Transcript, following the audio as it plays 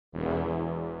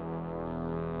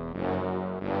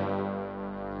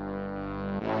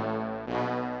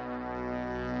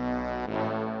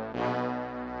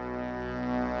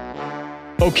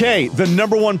Okay, the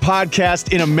number one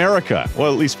podcast in America,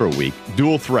 well, at least for a week,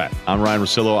 Dual Threat. I'm Ryen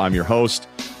Russillo. I'm your host.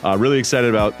 Really excited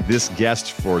about this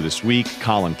guest for this week.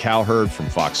 Colin Cowherd from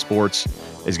Fox Sports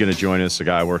is going to join us, a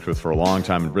guy I worked with for a long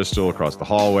time in Bristol, across the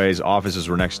hallways. Offices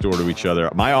were next door to each other.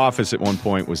 My office at one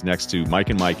point was next to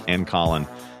Mike and Colin,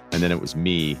 and then it was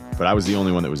me, but I was the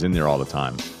only one that was in there all the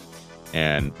time.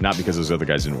 And not because those other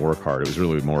guys didn't work hard. It was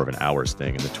really more of an hours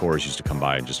thing, and the tourists used to come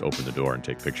by and just open the door and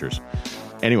take pictures.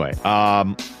 Anyway,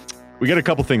 we got a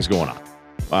couple things going on.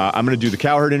 I'm going to do the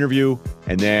Cowherd interview,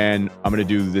 and then I'm going to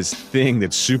do this thing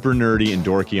that's super nerdy and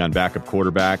dorky on backup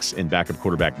quarterbacks and backup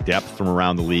quarterback depth from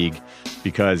around the league,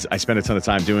 because I spend a ton of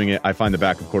time doing it. I find the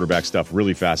backup quarterback stuff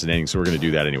really fascinating, so we're going to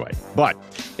do that anyway. But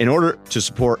in order to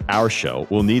support our show,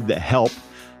 we'll need the help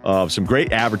of some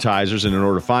great advertisers, and in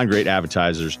order to find great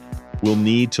advertisers, we'll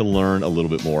need to learn a little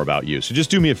bit more about you. So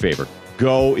just do me a favor.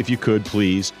 Go, if you could,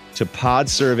 please, to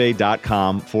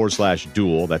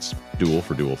podsurvey.com/dual. That's dual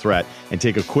for Dual Threat. And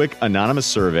take a quick anonymous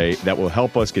survey that will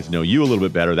help us get to know you a little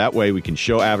bit better. That way we can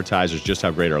show advertisers just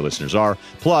how great our listeners are.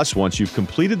 Plus, once you've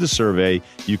completed the survey,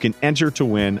 you can enter to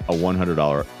win a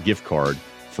 $100 gift card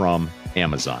from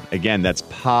Amazon. Again, that's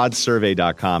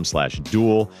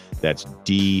podsurvey.com/dual. That's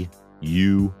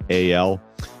DUAL.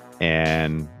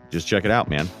 And just check it out,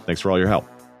 man. Thanks for all your help.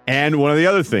 And one of the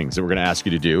other things that we're going to ask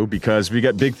you to do, because we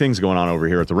got big things going on over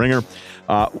here at The Ringer,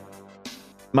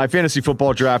 my fantasy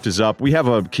football draft is up. We have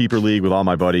a keeper league with all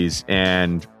my buddies,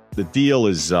 and the deal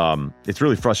is it's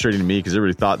really frustrating to me because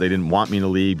everybody thought they didn't want me in the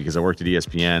league because I worked at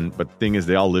ESPN. But the thing is,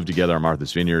 they all live together on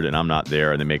Martha's Vineyard, and I'm not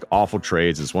there, and they make awful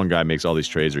trades. This one guy makes all these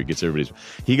trades where he gets everybody's.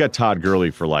 He got Todd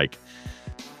Gurley for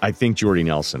I think Jordy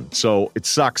Nelson. So it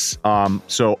sucks.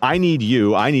 So I need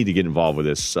you. I need to get involved with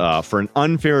this. For an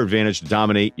unfair advantage to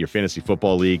dominate your fantasy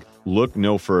football league, look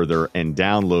no further and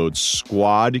download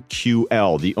Squad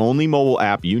QL, the only mobile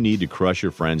app you need to crush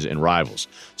your friends and rivals.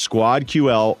 Squad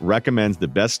QL recommends the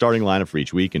best starting lineup for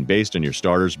each week, and based on your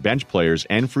starters, bench players,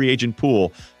 and free agent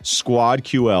pool, Squad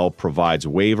QL provides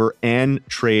waiver and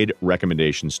trade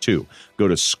recommendations too. Go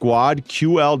to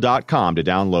squadql.com to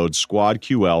download Squad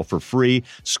QL for free.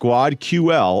 Squad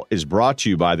QL is brought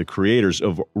to you by the creators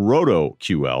of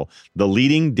RotoQL, the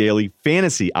leading daily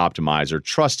fantasy optimizer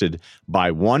trusted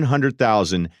by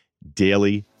 100,000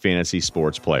 daily fantasy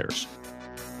sports players.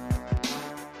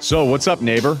 So what's up,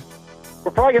 neighbor?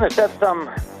 We're probably going to set some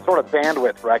sort of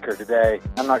bandwidth record today.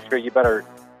 I'm not sure. You better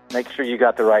make sure you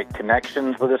got the right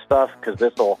connections with this stuff, because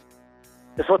this is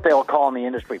what they'll call in the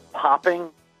industry popping.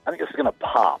 I think this is going to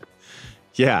pop.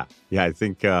 Yeah. I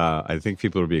think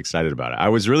people will be excited about it. I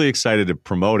was really excited to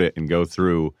promote it and go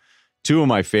through. Two of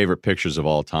my favorite pictures of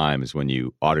all time is when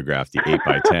you autographed the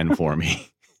 8x10 for me.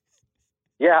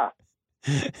 Yeah.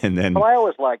 And then, well, I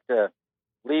always like to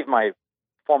leave my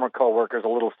former coworkers a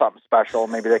little something special.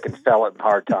 Maybe they can sell it in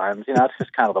hard times. That's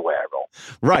just kind of the way I roll.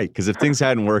 Right, because if things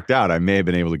hadn't worked out, I may have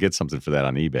been able to get something for that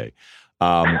on eBay.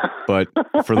 But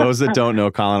for those that don't know,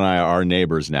 Colin and I are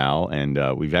neighbors now,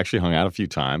 and we've actually hung out a few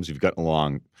times. We've gotten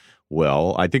along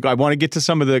well. I think I want to get to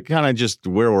some of the kind of just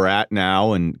where we're at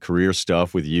now and career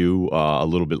stuff with you a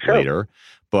little bit later.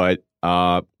 But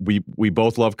we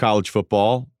both love college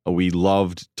football. We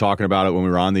loved talking about it when we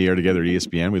were on the air together at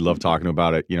ESPN. We loved talking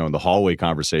about it, the hallway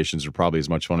conversations are probably as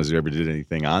much fun as we ever did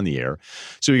anything on the air.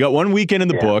 So we got one weekend in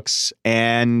the books,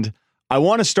 and I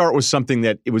want to start with something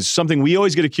that it was something we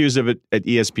always get accused of at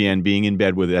ESPN, being in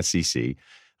bed with SEC.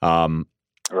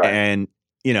 Right. And,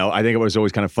 I think it was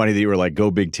always kind of funny that you were like,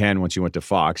 go Big Ten once you went to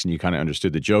Fox, and you kind of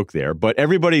understood the joke there. But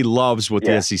everybody loves what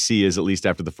the SEC is, at least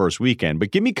after the first weekend.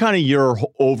 But give me kind of your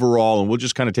overall, and we'll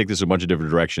just kind of take this a bunch of different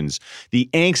directions. The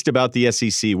angst about the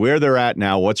SEC, where they're at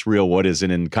now, what's real, what isn't,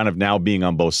 and kind of now being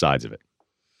on both sides of it.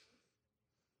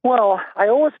 Well, I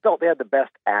always felt they had the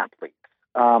best athletes.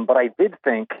 But I did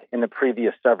think in the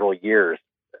previous several years,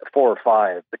 4 or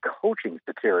 5, the coaching's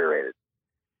deteriorated.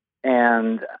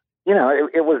 And,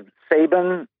 it was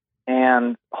Saban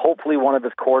and hopefully one of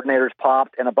his coordinators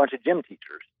popped and a bunch of gym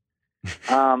teachers.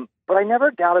 But I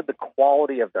never doubted the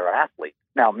quality of their athletes.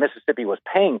 Now, Mississippi was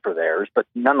paying for theirs, but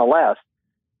nonetheless,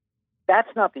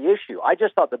 that's not the issue. I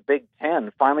just thought the Big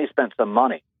Ten finally spent some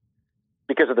money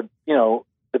because of the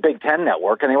Big Ten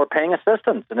network, and they were paying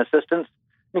assistants.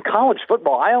 In college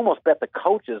football, I almost bet the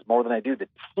coaches more than I do the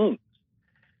teams.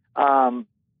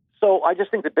 So I just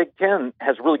think the Big Ten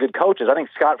has really good coaches. I think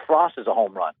Scott Frost is a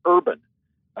home run. Urban.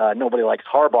 Nobody likes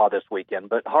Harbaugh this weekend,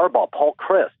 but Harbaugh, Paul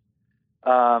Chryst.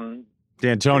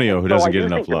 D'Antonio, who doesn't get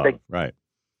enough love. Right.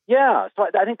 Yeah, so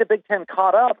I think the Big Ten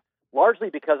caught up largely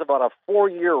because of about a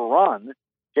 4-year run,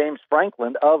 James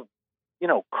Franklin, of,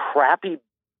 crappy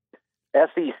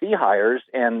SEC hires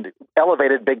and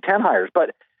elevated Big Ten hires.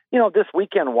 But, this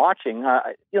weekend watching,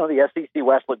 the SEC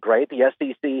West looked great. The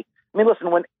SEC,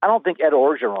 listen, I don't think Ed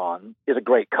Orgeron is a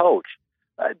great coach.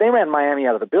 They ran Miami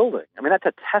out of the building. That's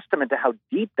a testament to how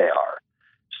deep they are.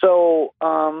 So,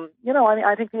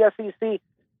 I think the SEC,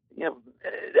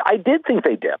 I did think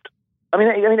they dipped.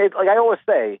 Like I always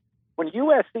say, when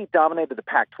USC dominated the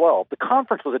Pac-12, the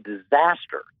conference was a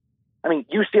disaster.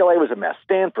 UCLA was a mess.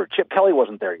 Stanford, Chip Kelly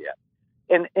wasn't there yet.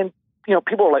 And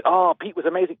people were like, oh, Pete was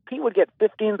amazing. Pete would get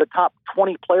 15 of the top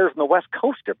 20 players in the West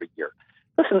Coast every year.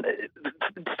 Listen,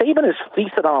 Saban has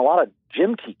feasted on a lot of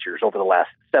gym teachers over the last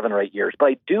 7 or 8 years, but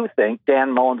I do think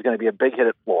Dan Mullen's going to be a big hit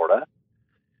at Florida.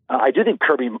 I do think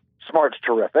Kirby Smart's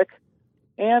terrific.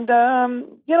 And, Orgeron,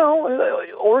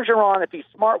 if he's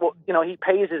smart, he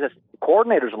pays his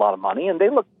coordinators a lot of money, and they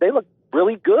look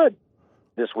really good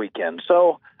this weekend.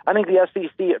 So I think the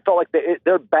SEC, it felt like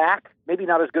they're back, maybe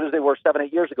not as good as they were 7,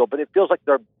 8 years ago, but it feels like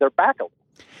they're back a little.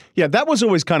 Yeah, that was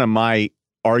always kind of my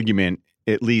argument,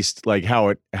 at least like how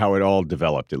it all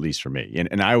developed, at least for me.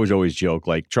 And I always joke,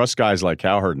 like, trust guys like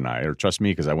Cowherd and I, or trust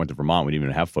me because I went to Vermont, we didn't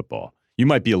even have football. You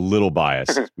might be a little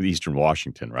biased with Eastern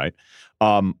Washington, right?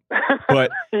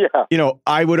 But, yeah.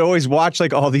 I would always watch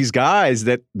like all these guys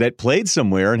that played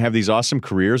somewhere and have these awesome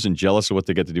careers and jealous of what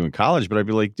they get to do in college. But I'd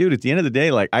be like, dude, at the end of the day,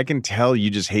 like, I can tell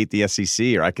you just hate the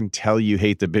SEC, or I can tell you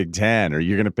hate the Big Ten, or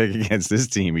you're going to pick against this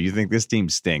team, or you think this team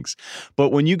stinks. But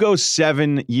when you go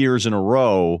 7 years in a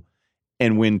row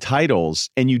and win titles,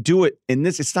 and you do it in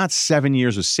this, it's not 7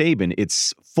 years with Saban,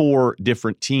 it's 4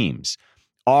 different teams.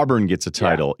 Auburn gets a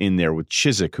title in there with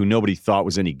Chiswick, who nobody thought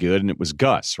was any good, and it was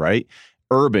Gus, right?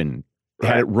 Urban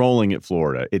had it rolling at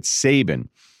Florida. It's Saban.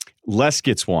 Les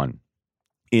gets one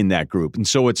in that group. And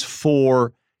so it's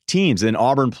 4 teams. Then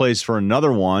Auburn plays for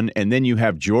another one, and then you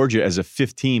have Georgia as a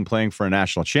 5th team playing for a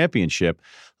national championship.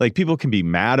 Like, people can be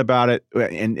mad about it.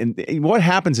 And what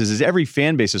happens is every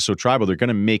fan base is so tribal, they're going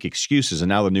to make excuses. And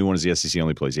now the new one is the SEC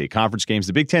only plays 8 conference games.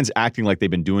 The Big Ten's acting like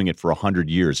they've been doing it for 100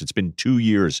 years. It's been 2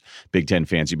 years, Big Ten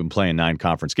fans, you've been playing 9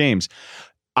 conference games.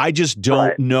 I just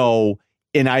don't know.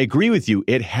 And I agree with you.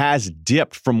 It has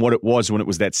dipped from what it was when it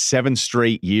was that 7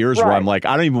 straight years where I'm like,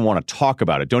 I don't even want to talk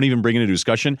about it. Don't even bring it into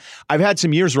discussion. I've had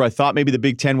some years where I thought maybe the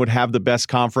Big Ten would have the best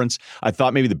conference. I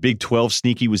thought maybe the Big 12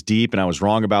 sneaky was deep, and I was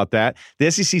wrong about that.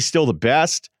 The SEC is still the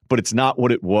best, but it's not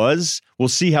what it was. We'll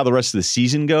see how the rest of the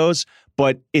season goes.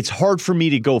 But it's hard for me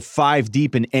to go 5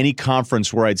 deep in any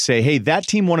conference where I'd say, hey, that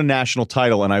team won a national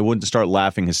title, and I wouldn't start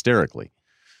laughing hysterically.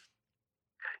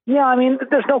 Yeah,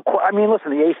 there's no.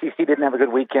 Listen, the ACC didn't have a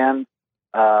good weekend.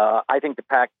 I think the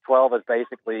Pac-12 is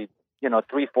basically,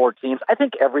 3-4 teams. I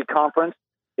think every conference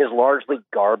is largely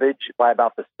garbage by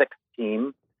about the 6th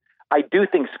team. I do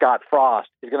think Scott Frost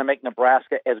is going to make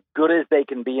Nebraska as good as they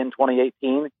can be in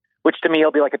 2018, which to me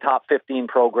will be like a top 15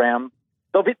 program.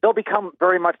 They'll become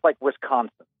very much like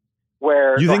Wisconsin,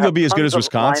 where you think they'll be as good as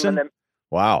Wisconsin?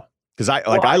 Wow. Because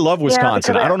I love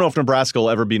Wisconsin. I don't know if Nebraska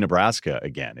will ever be Nebraska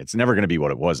again. It's never going to be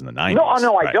what it was in the 90s.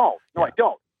 No, right? I don't. No, I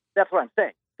don't. That's what I'm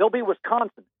saying. They'll be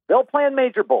Wisconsin. They'll play in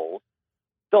major bowls.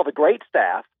 They'll have a great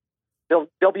staff.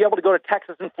 They'll be able to go to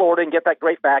Texas and Florida and get that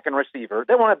great back and receiver.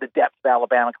 They won't have the depth of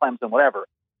Alabama, Clemson, whatever.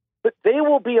 But they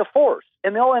will be a force,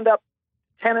 and they'll end up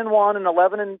 10-1 and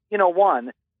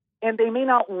 11-1, and they may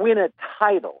not win a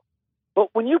title. But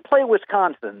when you play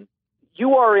Wisconsin,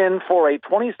 you are in for a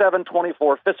 27-24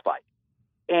 fistfight.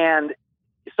 And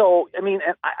so,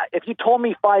 if you told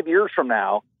me 5 years from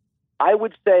now, I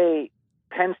would say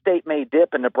Penn State may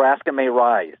dip and Nebraska may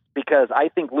rise, because I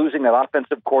think losing that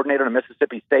offensive coordinator to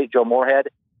Mississippi State, Joe Moorhead,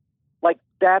 like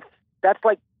that's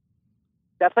like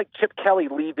Chip Kelly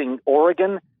leaving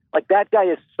Oregon. Like, that guy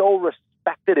is so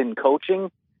respected in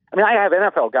coaching. I have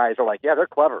NFL guys who are like, yeah, they're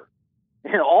clever.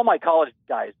 All my college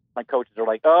guys, my coaches are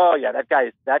like, oh yeah, that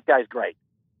guy's great.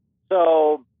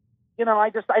 So,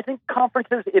 I think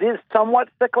conferences, it is somewhat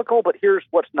cyclical, but here's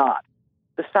what's not.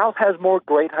 The South has more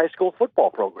great high school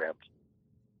football programs.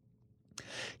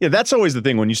 Yeah, that's always the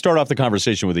thing. When you start off the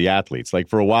conversation with the athletes, like,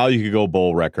 for a while you could go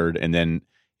bowl record, and then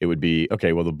it would be,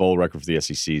 okay, well, the bowl record for the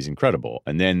SEC is incredible.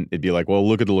 And then it'd be like, well,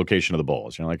 look at the location of the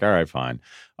bowls. You're like, all right, fine.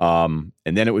 And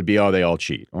then it would be, oh, they all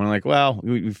cheat. And we're like, well,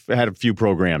 we've had a few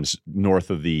programs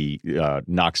north of the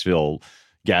Knoxville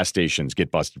gas stations get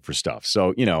busted for stuff.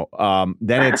 So,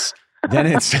 then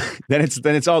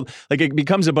it's all like, it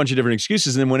becomes a bunch of different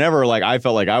excuses. And then whenever, like, I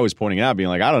felt like I was pointing it out, being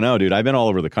like, I don't know, dude, I've been all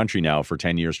over the country now for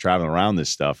 10 years traveling around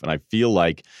this stuff. And I feel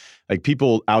like like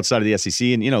people outside of the SEC,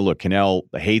 and look, Cannell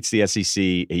hates the SEC.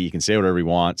 He can say whatever he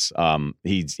wants.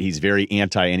 He's very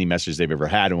anti any message they've ever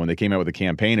had. And when they came out with a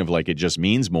campaign of like it just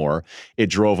means more, it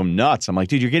drove him nuts. I'm like,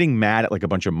 dude, you're getting mad at like a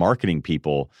bunch of marketing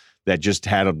people that just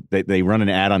they run an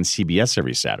ad on CBS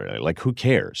every Saturday. Like, who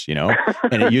cares,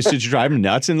 And it used to drive him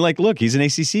nuts. And like, look, he's an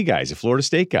ACC guy, he's a Florida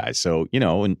State guy, so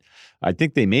and I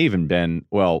think they may even been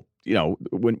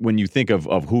when you think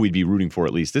of who we'd be rooting for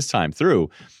at least this time through,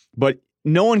 but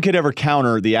no one could ever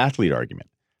counter the athlete argument.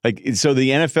 Like, so the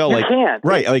NFL, you can't.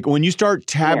 Right. Like when you start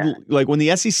like when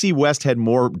the SEC West had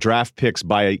more draft picks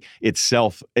by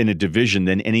itself in a division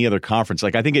than any other conference,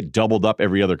 like I think it doubled up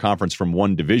every other conference from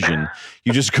one division.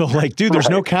 You just go like, dude, there's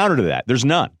no counter to that. There's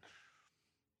none.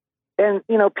 And,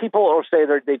 people will say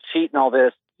they cheat and all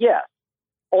this. Yes.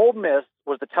 Ole Miss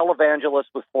was the televangelist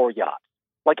with 4 yachts.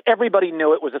 Like everybody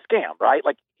knew it was a scam, right?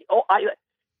 Like,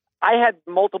 I had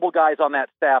multiple guys on that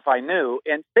staff I knew,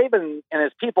 and Saban and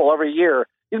his people every year,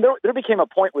 there became a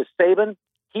point with Saban,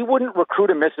 he wouldn't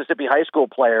recruit a Mississippi high school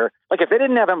player. Like if they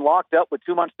didn't have him locked up with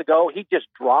 2 months to go, he'd just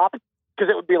drop because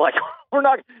it would be like,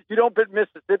 you don't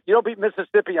beat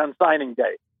Mississippi on signing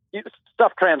day.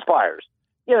 Stuff transpires.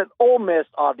 Ole Miss,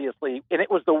 obviously, and it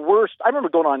was the worst. I remember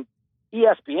going on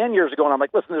ESPN years ago, and I'm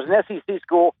like, listen, there's an SEC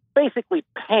school basically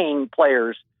paying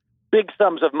players big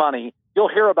sums of money. You'll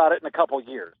hear about it in a couple of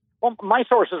years. Well, my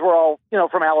sources were all,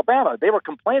 from Alabama. They were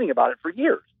complaining about it for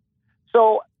years.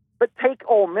 So, but take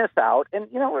Ole Miss out, and,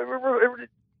 the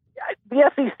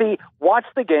SEC, watch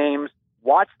the games,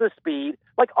 watch the speed,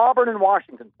 like Auburn and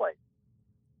Washington play.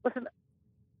 Listen,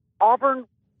 Auburn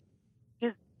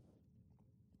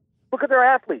look at their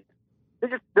athletes.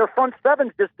 Their front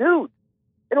seven's just dudes.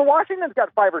 Washington's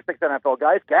got 5 or 6 NFL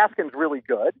guys. Gaskin's really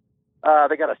good.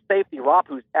 They got a safety, Ropp,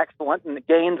 who's excellent, and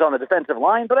gains on the defensive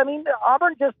line. But,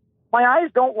 Auburn my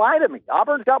eyes don't lie to me.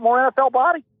 Auburn's got more NFL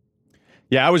body.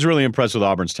 Yeah, I was really impressed with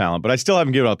Auburn's talent, but I still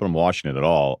haven't given up on Washington at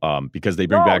all because they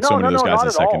bring back so many of those guys in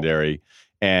the secondary.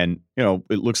 And,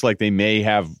 it looks like they may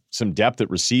have some depth at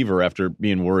receiver after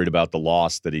being worried about the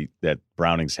loss that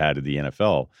Browning's had to the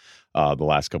NFL the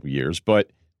last couple of years. But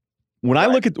when I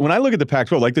look at the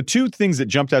Pac-12, like the two things that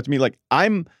jumped out to me, like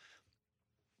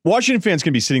Washington fans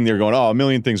can be sitting there going, "Oh, a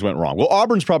million things went wrong." Well,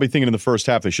 Auburn's probably thinking in the first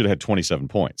half they should have had 27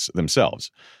 points themselves.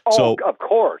 Oh, so of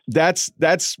course. That's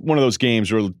one of those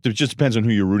games where it just depends on who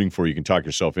you're rooting for. You can talk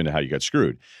yourself into how you got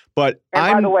screwed. But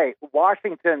by the way,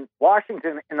 Washington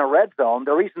in the red zone,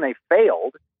 the reason they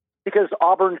failed because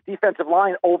Auburn's defensive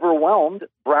line overwhelmed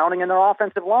Browning and their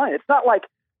offensive line. It's not like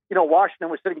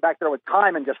Washington was sitting back there with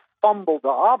time and just fumbled to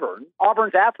Auburn.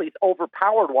 Auburn's athletes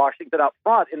overpowered Washington up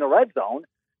front in the red zone.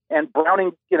 And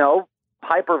Browning,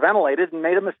 hyperventilated and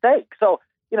made a mistake. So,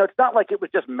 it's not like it was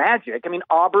just magic.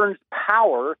 Auburn's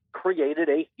power created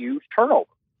a huge turnover.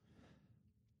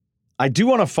 I do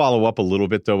want to follow up a little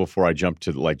bit, though, before I jump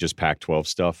to like just Pac-12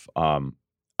 stuff.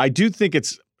 I do think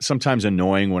it's sometimes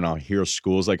annoying when I hear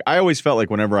schools. Like I always felt like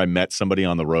whenever I met somebody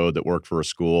on the road that worked for a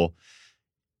school,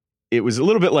 it was a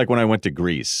little bit like when I went to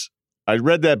Greece. I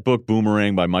read that book,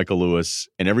 Boomerang, by Michael Lewis,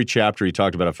 and every chapter he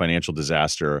talked about a financial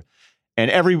disaster. And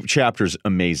every chapter is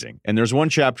amazing. And there's one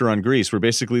chapter on Greece where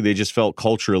basically they just felt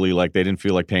culturally like they didn't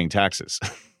feel like paying taxes.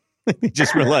 They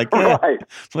just were like, right.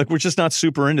 Like, we're just not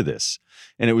super into this.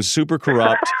 And it was super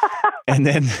corrupt. And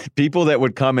then people that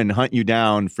would come and hunt you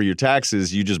down for your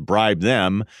taxes, you just bribe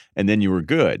them, and then you were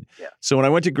good. Yeah. So when I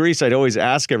went to Greece, I'd always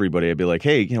ask everybody, I'd be like,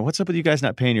 hey, what's up with you guys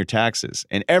not paying your taxes?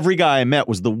 And every guy I met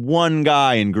was the one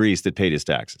guy in Greece that paid his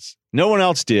taxes. No one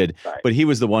else did, but he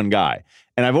was the one guy.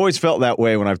 And I've always felt that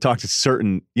way when I've talked to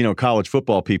certain, college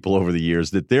football people over the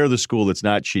years, that they're the school that's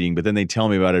not cheating, but then they tell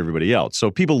me about everybody else. So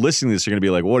people listening to this are going to be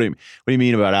like, what do you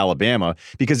mean about Alabama?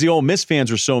 Because the Ole Miss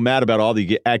fans were so mad about all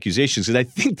the accusations, because I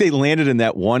think they landed in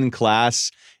that one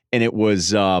class, and it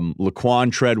was Laquan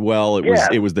Treadwell,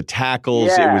 it was the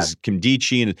tackles, it was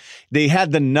Kimdichie, and they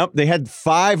had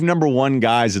 5 number 1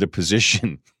 guys at a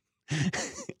position.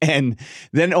 And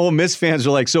then Ole Miss fans are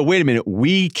like, so wait a minute,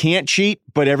 we can't cheat,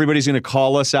 but everybody's going to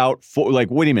call us out for, like,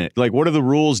 wait a minute, like, what are the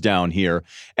rules down here?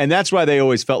 And that's why they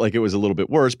always felt like it was a little bit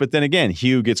worse. But then again,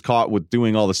 Hugh gets caught with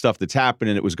doing all the stuff that's happened,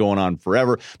 and it was going on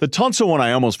forever. The Tunsil one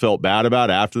I almost felt bad about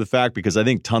after the fact, because I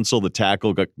think Tunsil, the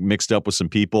tackle, got mixed up with some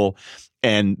people,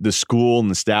 and the school and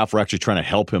the staff were actually trying to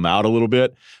help him out a little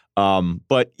bit.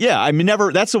 But yeah,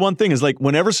 that's the one thing is, like,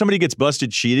 whenever somebody gets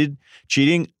busted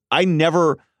cheating, I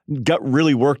never got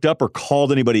really worked up or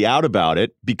called anybody out about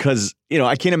it, because,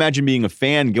 I can't imagine being a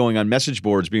fan going on message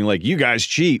boards being like, you guys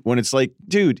cheat, when it's like,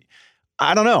 dude,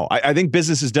 I don't know. I think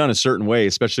business is done a certain way,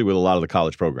 especially with a lot of the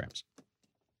college programs.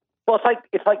 Well,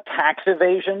 it's like tax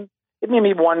evasion. It may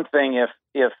be one thing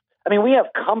if I mean, we have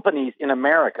companies in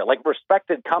America, like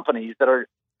respected companies that are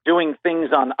doing things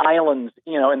on islands,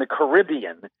 in the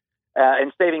Caribbean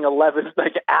and saving 11,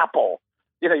 like Apple.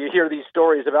 You hear these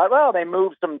stories about, well, they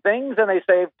moved some things and they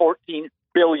saved $14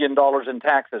 billion in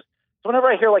taxes. So whenever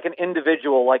I hear like an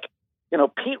individual, like,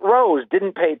 Pete Rose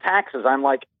didn't pay taxes, I'm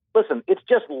like, listen, it's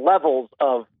just levels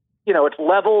of, it's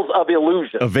levels of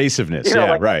illusion. Evasiveness.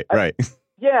 Yeah, right.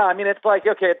 Yeah, I mean, it's like,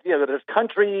 okay, there's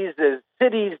countries, there's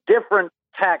cities, different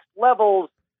tax levels.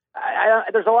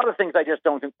 There's a lot of things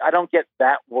I don't get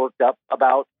that worked up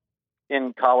about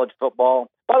in college football.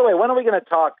 By the way, when are we going to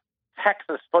talk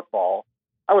Texas football?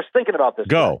 I was thinking about this.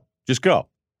 Just go.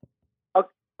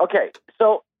 Okay,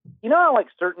 so how like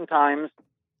certain times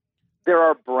there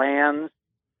are brands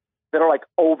that are like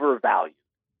overvalued.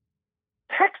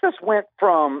 Texas went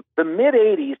from the mid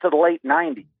 80s to the late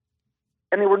 90s,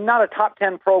 and they were not a top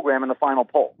 10 program in the final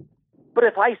poll. But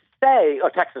if I say,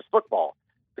 Texas football,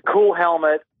 the cool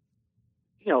helmet,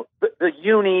 the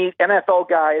uni, NFL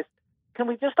guys, can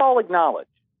we just all acknowledge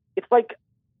it's like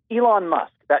Elon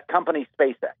Musk, that company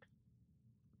SpaceX.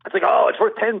 It's like, it's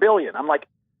worth $10 billion. I'm like,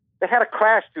 they had a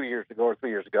crash 2 years ago or 3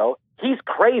 years ago. He's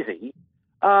crazy.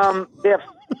 They have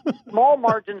small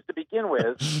margins to begin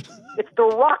with. It's the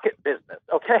rocket business,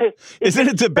 okay? Isn't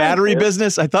it the battery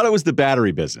business? I thought it was the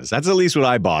battery business. That's at least what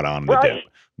I bought on the dip.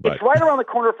 But it's right around the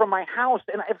corner from my house,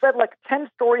 and I've read like 10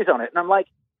 stories on it, and I'm like,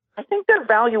 I think their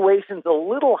valuation's a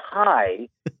little high.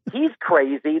 He's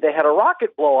crazy. They had a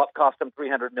rocket blow up, cost them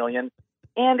 $300 million,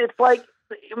 and it's like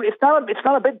it's not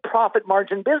a big profit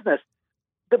margin business.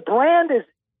 The brand is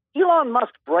Elon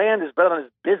Musk's brand is better than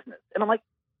his business, and I'm like,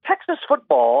 Texas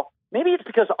football. Maybe it's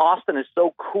because Austin is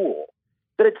so cool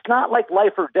that it's not like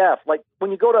life or death. Like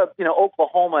when you go to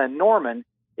Oklahoma and Norman,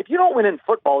 if you don't win in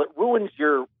football, it ruins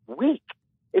your week.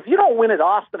 If you don't win at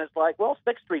Austin, it's like, well,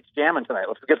 6th Street's jamming tonight.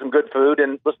 Let's get some good food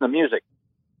and listen to music.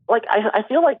 Like, I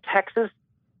feel like Texas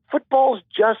football's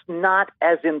just not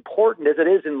as important as it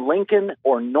is in Lincoln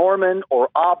or Norman or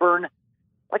Auburn.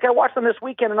 Like, I watched them this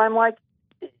weekend, and I'm like,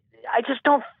 I just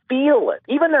don't feel it.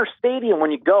 Even their stadium,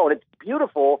 when you go, and it's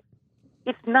beautiful,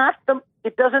 it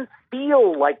doesn't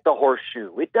feel like the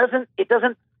Horseshoe. It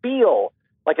doesn't feel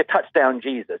like a touchdown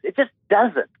Jesus. It just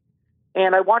doesn't.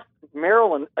 And I watched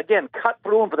Maryland, again, cut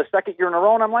through them for the second year in a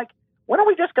row, and I'm like, when are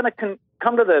we just going to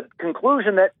come to the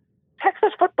conclusion that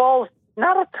Texas football is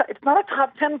it's not a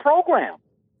top 10 program?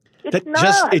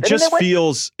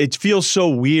 It feels so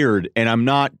weird, and I'm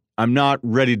not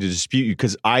ready to dispute you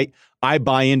because I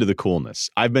buy into the coolness.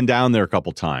 I've been down there a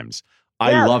couple times.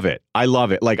 I love it.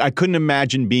 Like, I couldn't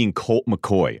imagine being Colt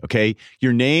McCoy, okay?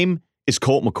 Your name is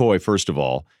Colt McCoy, first of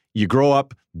all. You grow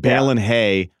up baling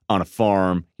hay on a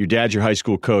farm. Your dad's your high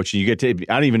school coach, and you get to,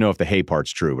 I don't even know if the hay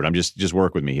part's true, but I'm just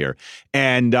work with me here.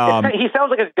 And he sounds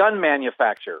like a gun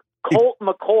manufacturer. Colt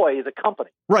McCoy is a company.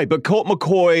 Right, but Colt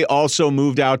McCoy also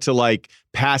moved out to like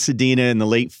Pasadena in the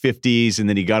late 50s, and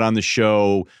then he got on the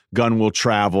show Gun Will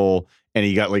Travel, and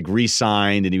he got like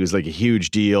re-signed, and he was like a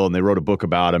huge deal, and they wrote a book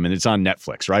about him, and it's on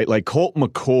Netflix, right? Like, Colt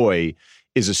McCoy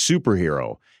is a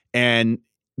superhero. And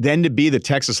then to be the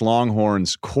Texas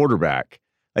Longhorns quarterback,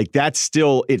 like, that's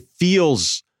still, it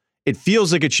feels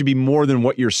like it should be more than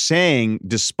what you're saying,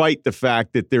 despite the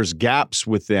fact that there's gaps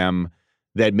with them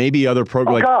that maybe other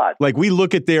programs, like we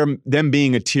look at them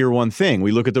being a tier 1 thing.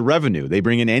 We look at the revenue. They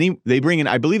bring in,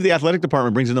 I believe the athletic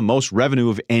department brings in the most revenue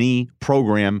of any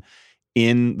program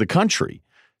in the country.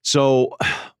 So,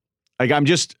 like, I'm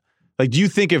just like, do you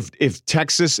think if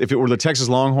it were the Texas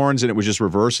Longhorns and it was just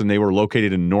reversed and they were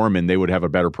located in Norman, they would have a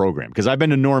better program? Because I've been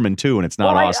to Norman too, and it's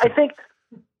not Austin.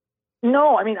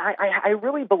 I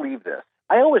really believe this.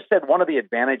 I always said one of the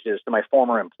advantages to my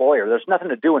former employer, there's nothing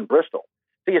to do in Bristol.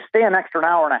 So you stay an extra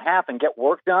hour and a half and get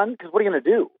work done, because what are you going to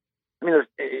do?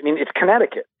 It's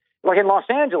Connecticut. Like in Los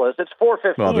Angeles, it's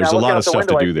 4:15. Well, there's a lot of stuff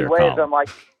to do there, Colin. I'm like,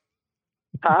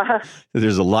 huh?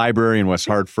 There's a library in West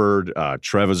Hartford.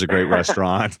 Treva's a great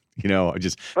restaurant. Go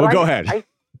ahead.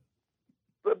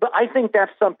 But I think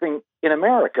that's something in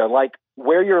America, like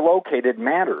where you're located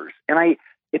matters. And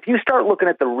if you start looking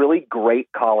at the really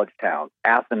great college towns,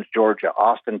 Athens, Georgia,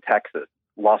 Austin, Texas,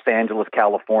 Los Angeles,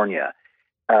 California,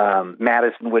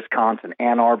 Madison, Wisconsin,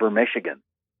 Ann Arbor, Michigan,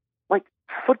 like,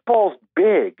 football's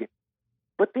big,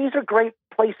 but these are great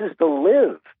places to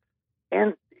live.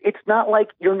 And it's not like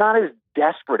you're not as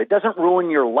desperate. It doesn't ruin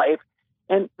your life.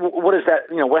 And what is that?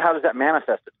 How does that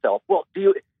manifest itself? Well,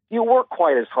 do you work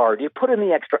quite as hard? Do you put in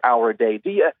the extra hour a day?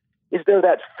 Is there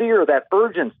that fear, that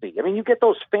urgency? I mean, you get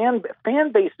those fan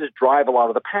bases drive a lot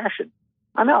of the passion.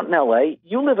 I'm out in LA.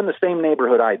 You live in the same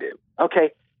neighborhood I do.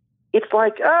 Okay. it's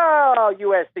like, oh,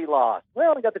 USC lost.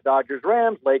 Well, we got the Dodgers,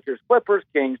 Rams, Lakers, Clippers,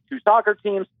 Kings, 2 soccer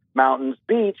teams, mountains,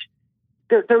 beach.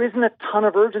 There isn't a ton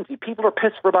of urgency. People are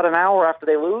pissed for about an hour after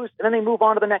they lose, and then they move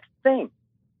on to the next thing.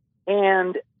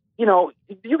 And,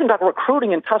 you can talk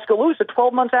recruiting in Tuscaloosa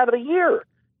 12 months out of the year.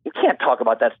 You can't talk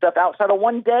about that stuff outside of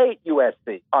one day at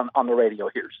USC on the radio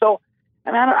here. So,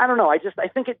 and I don't know. I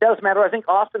think it does matter. I think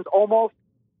Austin's almost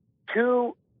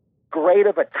too great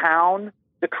of a town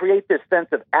to create this sense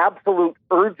of absolute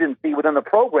urgency within the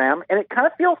program, and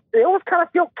they always kind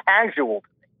of feel casual.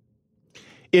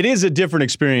 It is a different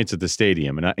experience at the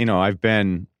stadium, and I've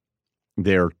been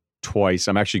there twice.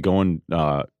 I'm actually going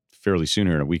fairly soon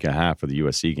here in a week and a half for the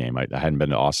USC game. I hadn't been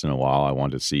to Austin in a while. I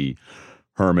wanted to see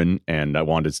Herman, and I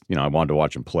wanted to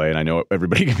watch him play. And I know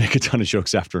everybody can make a ton of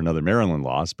jokes after another Maryland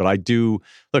loss, but I do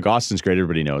look. Austin's great;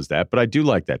 everybody knows that. But I do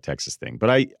like that Texas thing. But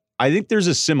I think there's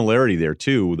a similarity there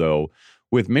too, though,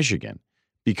 with Michigan,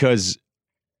 because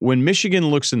when Michigan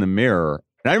looks in the mirror,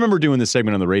 and I remember doing this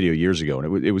segment on the radio years ago,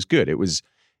 and it was good. It was,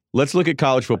 let's look at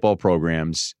college football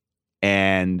programs,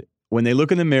 and when they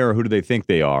look in the mirror, who do they think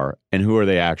they are, and who are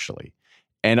they actually?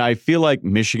 And I feel like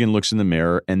Michigan looks in the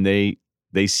mirror, and they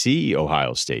see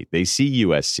Ohio State, they see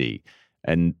USC,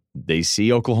 and they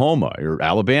see Oklahoma or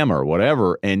Alabama or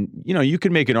whatever. And, you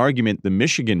could make an argument the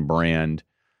Michigan brand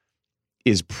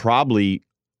is probably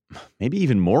maybe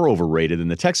even more overrated than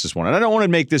the Texas one. And I don't want to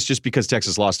make this just because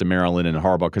Texas lost to Maryland and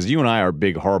Harbaugh, because you and I are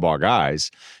big Harbaugh guys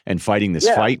and fighting this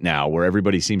fight now where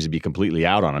everybody seems to be completely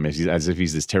out on him as if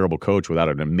he's this terrible coach without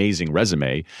an amazing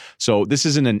resume. So this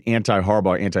isn't an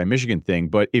anti-Harbaugh, anti-Michigan thing,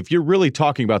 but if you're really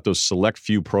talking about those select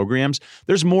few programs,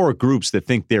 there's more groups that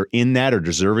think they're in that or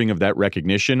deserving of that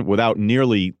recognition without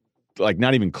nearly, like,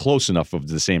 not even close enough of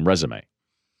the same resume.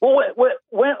 Well,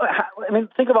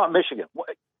 think about Michigan.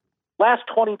 Last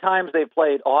 20 times they've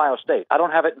played Ohio State. I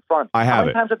don't have it in front. I have it. How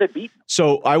many times have they beaten?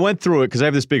 So I went through it because I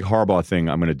have this big Harbaugh thing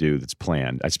I'm going to do that's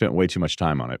planned. I spent way too much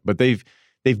time on it. But they've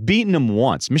beaten them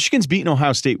once. Michigan's beaten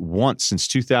Ohio State once since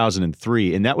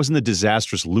 2003, and that was in the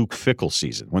disastrous Luke Fickell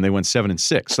season when they went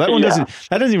 7-6. So that one doesn't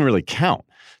even really count.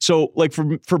 So, like,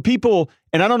 for people,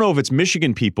 and I don't know if it's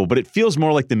Michigan people, but it feels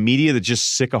more like the media that's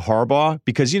just sick of Harbaugh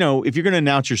because, if you're going to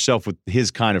announce yourself with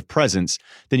his kind of presence,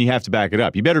 then you have to back it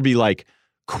up. You better be like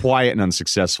quiet and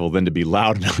unsuccessful than to be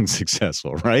loud and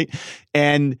unsuccessful, right?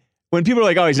 And when people are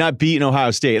like, oh, he's not beating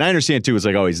Ohio State, and I understand too, it's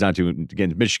like, oh, he's not doing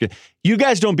against Michigan. You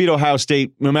guys don't beat Ohio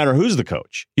State no matter who's the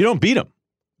coach. You don't beat them.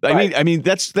 Right. I mean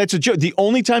that's a joke. The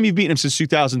only time you've beaten him since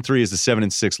 2003 is the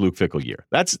 7-6 Luke Fickell year.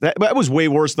 That was way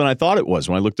worse than I thought it was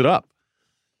when I looked it up.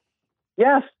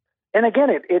 Yes, and again,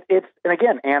 it's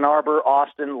Ann Arbor,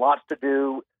 Austin, lots to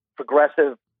do,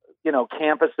 progressive,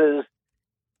 campuses.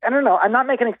 I don't know. I'm not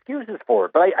making excuses for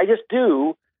it, but I just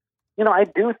do. I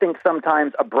do think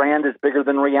sometimes a brand is bigger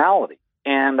than reality,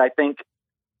 and I think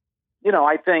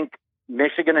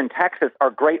Michigan and Texas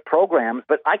are great programs,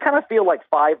 but I kind of feel like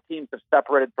 5 teams have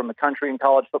separated from the country in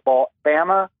college football: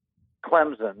 Bama,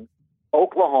 Clemson,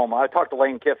 Oklahoma. I talked to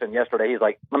Lane Kiffin yesterday. He's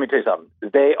like, "Let me tell you something.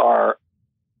 They are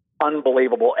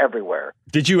unbelievable everywhere."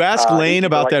 Did you ask Lane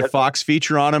about that Fox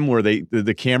feature on him where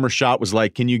the camera shot was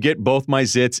like, can you get both my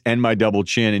zits and my double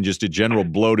chin and just a general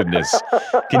bloatedness?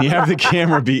 Can you have the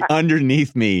camera be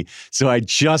underneath me so I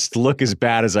just look as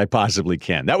bad as I possibly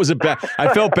can? That was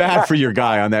I felt bad for your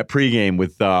guy on that pregame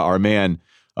with our man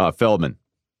Feldman.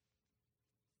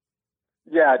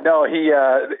 Yeah, no, Lane's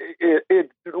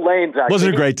actually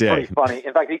wasn't a great day. Pretty funny.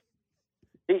 In fact,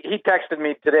 he texted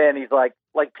me today, and he's like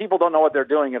people don't know what they're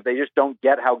doing if they just don't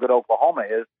get how good Oklahoma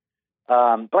is.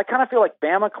 But I kind of feel like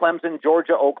Bama, Clemson,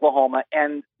 Georgia, Oklahoma,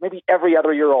 and maybe every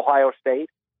other year Ohio State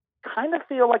kind of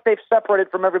feel like they've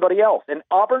separated from everybody else. And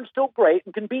Auburn's still great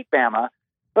and can beat Bama,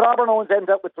 but Auburn always ends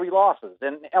up with 3 losses.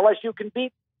 And LSU can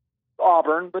beat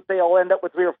Auburn, but they'll end up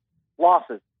with 3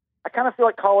 losses. I kind of feel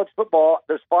like college football,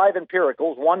 there's 5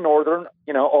 empiricals, 1 Northern,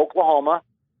 Oklahoma,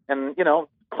 and,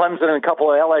 Clemson and a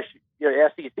couple of LSU,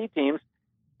 SEC teams.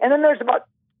 And then there's about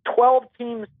 12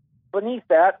 teams beneath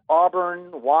that: Auburn,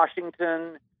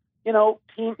 Washington,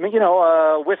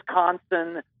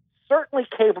 Wisconsin, certainly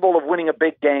capable of winning a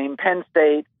big game, Penn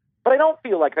State, but I don't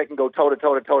feel like they can go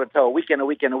toe-to-toe, weekend to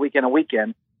weekend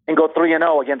and go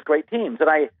 3-0 against great teams. And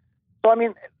I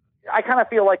kind of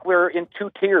feel like we're in 2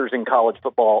 tiers in college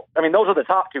football. I mean, those are the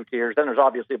top 2 tiers. Then there's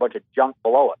obviously a bunch of junk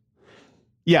below it.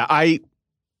 Yeah,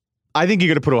 I think you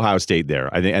got to put Ohio State there.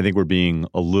 I think we're being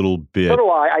a little bit. So do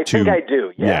I. I think I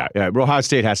do. Yeah. Ohio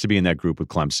State has to be in that group with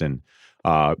Clemson.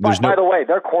 By the way,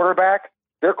 their quarterback,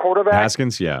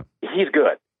 Haskins. Yeah, he's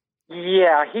good.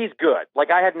 Yeah, he's good.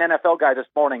 Like, I had an NFL guy this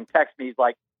morning text me. He's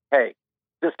like, "Hey,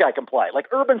 this guy can play." Like,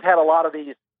 Urban's had a lot of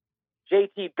these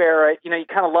JT Barrett, you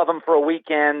kind of love him for a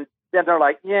weekend. Then they're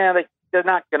like, they're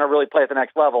not going to really play at the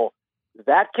next level.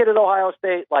 That kid at Ohio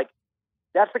State,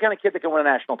 that's the kind of kid that can win a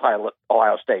national title at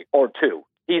Ohio State or two.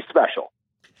 He's special.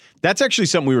 That's actually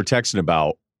something we were texting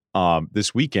about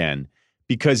this weekend,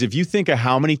 because if you think of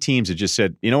how many teams have just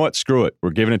said, you know what, screw it,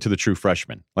 we're giving it to the true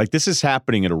freshmen. This is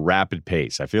happening at a rapid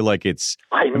pace. I feel like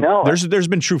I know. There's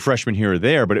been true freshmen here or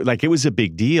there, but it was a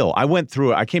big deal. I went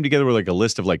through it. I came together with a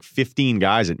list of 15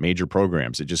 guys at major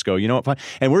programs that just go, you know what, fine.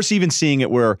 And we're even seeing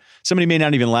it where somebody may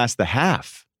not even last the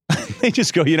half. They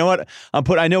just go, you know what?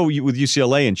 I know with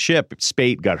UCLA and Chip,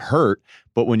 Spate got hurt,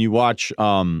 but when you watch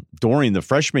Dorian, the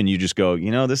freshman, you just go,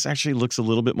 this actually looks a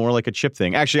little bit more like a Chip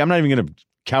thing. Actually, I'm not even going to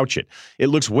couch it. It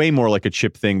looks way more like a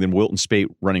Chip thing than Wilton Spate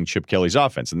running Chip Kelly's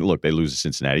offense. And look, they lose to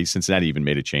Cincinnati. Cincinnati even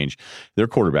made a change, their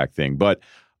quarterback thing. But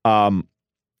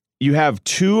you have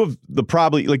two of the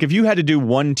probably, if you had to do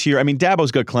one tier,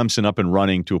 Dabo's got Clemson up and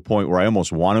running to a point where I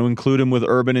almost want to include him with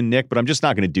Urban and Nick, but I'm just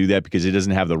not going to do that because he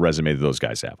doesn't have the resume that those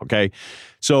guys have. Okay.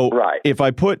 So If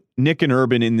I put Nick and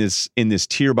Urban in this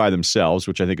tier by themselves,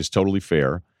 which I think is totally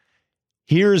fair,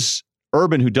 here's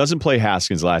Urban, who doesn't play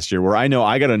Haskins last year, where I know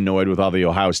I got annoyed with all the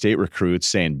Ohio State recruits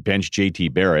saying bench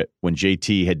JT Barrett when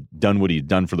JT had done what he'd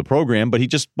done for the program, but he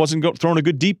just wasn't throwing a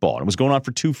good deep ball. It was going on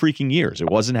for 2 freaking years. It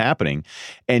wasn't happening.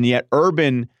 And yet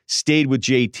Urban stayed with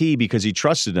JT because he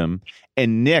trusted him.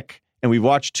 And Nick, and we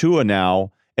watched Tua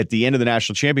now at the end of the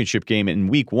national championship game in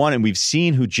week 1, and we've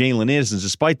seen who Jalen is. And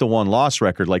despite the 1-loss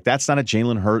record, that's not a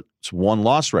Jalen Hurts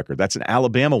 1-loss record. That's an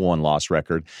Alabama 1-loss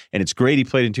record. And it's great he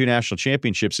played in 2 national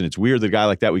championships, and it's weird that a guy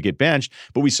like that would get benched,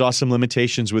 but we saw some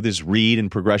limitations with his read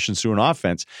and progressions through an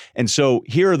offense. And so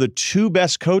here are the 2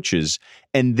 best coaches,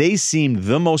 and they seemed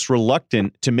the most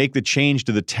reluctant to make the change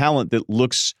to the talent that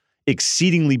looks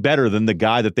exceedingly better than the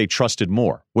guy that they trusted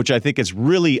more, which I think is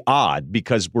really odd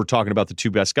because we're talking about the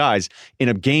 2 best guys in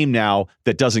a game now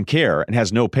that doesn't care and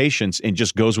has no patience and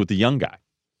just goes with the young guy.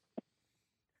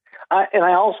 And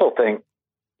I also think,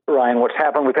 Ryan, what's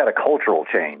happened, we've had a cultural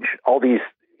change. All these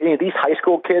high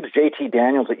school kids, JT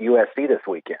Daniels at USC this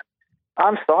weekend.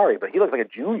 I'm sorry, but he looks like a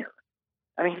junior.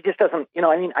 He just doesn't,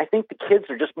 I think the kids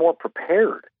are just more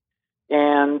prepared.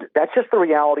 And that's just the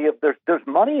reality of there's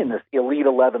money in this Elite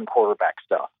 11 quarterback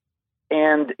stuff.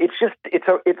 And it's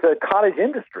a cottage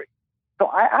industry. So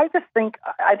I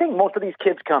think most of these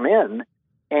kids come in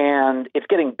and it's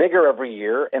getting bigger every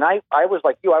year. And I was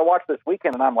like you, I watched this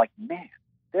weekend and I'm like, man,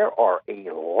 there are a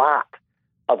lot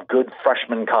of good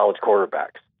freshman college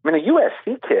quarterbacks. A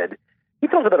USC kid, he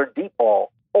throws a better deep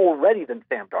ball already than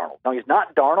Sam Darnold. Now, he's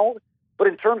not Darnold, but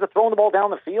in terms of throwing the ball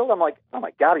down the field, I'm like, oh my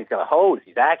God, he's got a hose.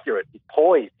 He's accurate. He's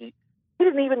poised. He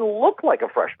didn't even look like a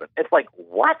freshman. It's like,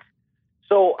 what?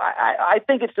 So I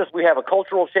think it's just we have a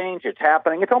cultural change. It's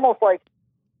happening. It's almost like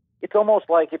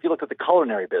if you look at the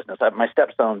culinary business. My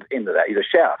stepson's into that. He's a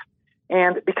chef.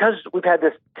 And because we've had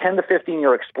this 10 to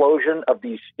 15-year explosion of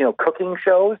these cooking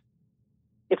shows,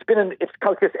 it's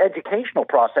like this educational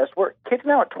process where kids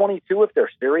now at 22, if they're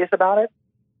serious about it,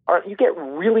 you get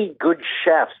really good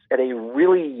chefs at a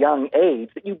really young age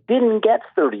that you didn't get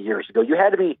 30 years ago. You had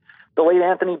to be the late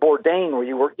Anthony Bourdain, where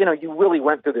you really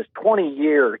went through this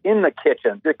 20-year in the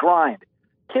kitchen, the grind.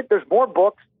 There's more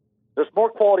books, there's more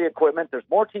quality equipment, there's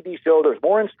more TV show, there's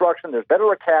more instruction, there's better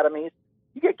academies.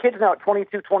 You get kids now at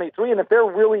 22, 23, and if they're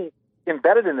really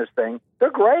embedded in this thing,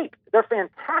 they're great. They're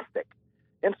fantastic.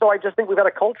 And so I just think we've had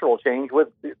a cultural change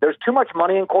there's too much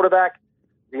money in quarterback,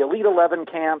 the Elite 11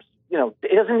 camps.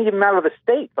 It doesn't even matter the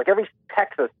states. Like every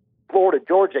Texas, Florida,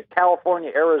 Georgia,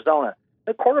 California, Arizona,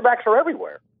 the quarterbacks are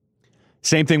everywhere.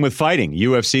 Same thing with fighting.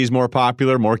 UFC is more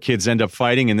popular. More kids end up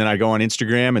fighting. And then I go on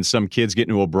Instagram and some kids get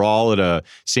into a brawl at a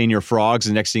Senior Frogs.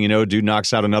 And next thing you know, dude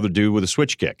knocks out another dude with a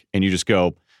switch kick. And you just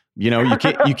go, you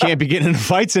can't be getting into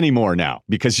fights anymore now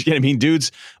because,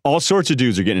 dudes, all sorts of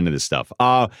dudes are getting into this stuff.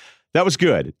 That was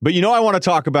good. But, I want to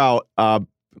talk about, and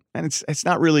it's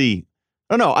not really,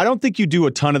 I don't know. I don't think you do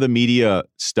a ton of the media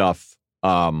stuff.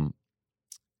 And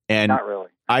not really.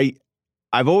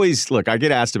 I've always, I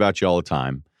get asked about you all the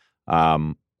time.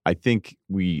 I think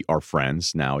we are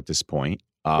friends now at this point.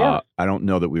 Yeah. I don't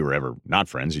know that we were ever not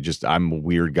friends. I'm a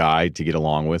weird guy to get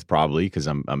along with probably because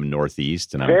I'm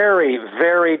Northeast and I'm very,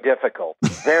 very difficult.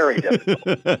 Very difficult.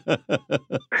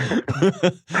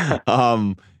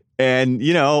 And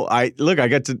I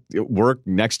get to work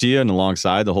next to you and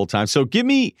alongside the whole time. So give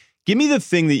me the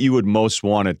thing that you would most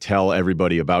want to tell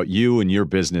everybody about you and your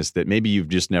business that maybe you've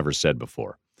just never said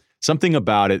before. Something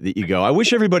about it that you go, I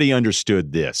wish everybody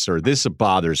understood this, or this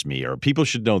bothers me, or people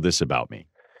should know this about me.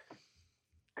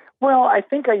 Well, I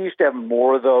think I used to have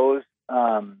more of those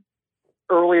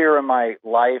earlier in my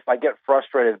life, I get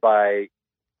frustrated by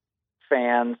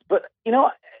fans. But,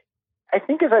 I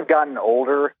think as I've gotten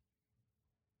older,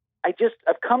 I've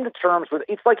come to terms with,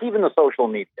 it's like even the social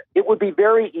media. It would be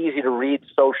very easy to read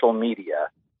social media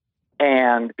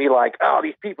and be like, oh,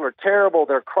 these people are terrible,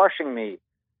 they're crushing me.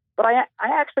 But I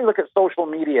actually look at social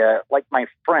media like my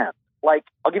friend. Like,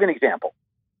 I'll give you an example.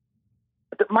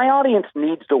 My audience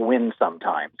needs to win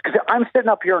sometimes because I'm sitting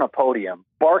up here on a podium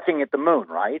barking at the moon,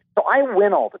 right? So I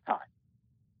win all the time.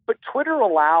 But Twitter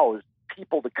allows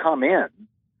people to come in,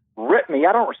 rip me.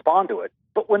 I don't respond to it.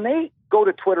 But when they go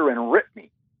to Twitter and rip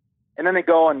me, and then they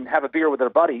go and have a beer with their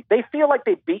buddy, they feel like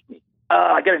they beat me.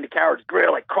 I get into Cowherd's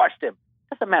grill, I crushed him.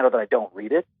 It doesn't matter that I don't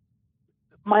read it.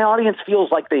 My audience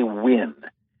feels like they win.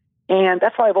 And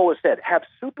that's why I've always said, have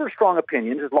super strong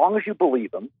opinions as long as you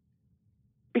believe them.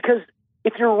 Because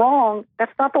if you're wrong,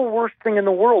 that's not the worst thing in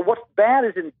the world. What's bad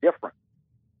is indifference.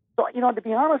 So, to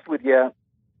be honest with you,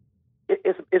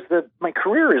 my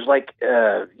career is like,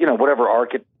 whatever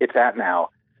arc it's at now.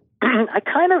 I've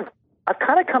kind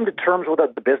of come to terms with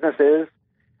what the business is.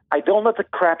 I don't let the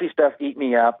crappy stuff eat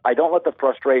me up. I don't let the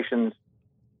frustrations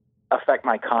affect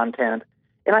my content.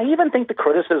 And I even think the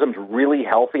criticism's really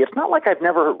healthy. It's not like I've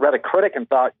never read a critic and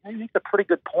thought, he makes a pretty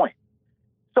good point.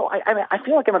 So I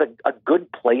feel like I'm at a good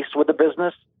place with the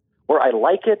business where I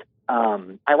like it.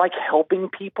 I like helping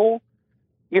people.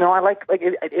 I like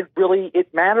it really,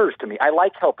 it matters to me. I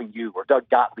like helping you or Doug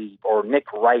Gottlieb or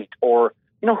Nick Wright or,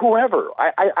 whoever.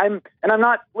 I'm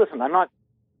not, it's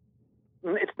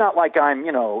not like I'm,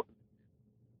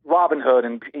 Robin Hood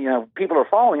and, people are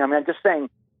following. I'm just saying,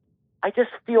 I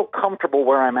just feel comfortable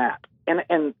where I'm at.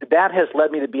 And that has led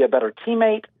me to be a better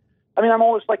teammate. I'm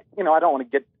always like, I don't want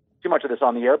to get too much of this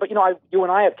on the air, but, you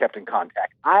and I have kept in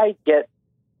contact. I get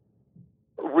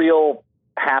real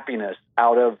happiness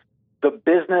out of the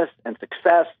business and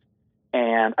success.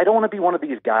 And I don't want to be one of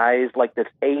these guys like this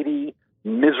 80,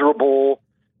 miserable,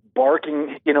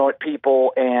 barking, at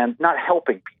people and not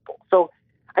helping people. So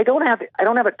I don't have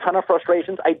a ton of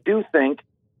frustrations. I do think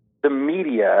the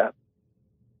media,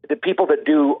 the people that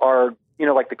do are,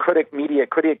 like the media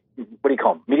critic, what do you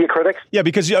call them? Media critics? Yeah,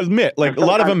 because you admit, like a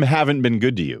lot of them haven't been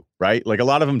good to you, right? Like a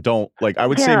lot of them don't. Like I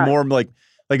would say more like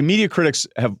media critics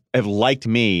have liked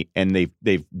me and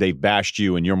they've bashed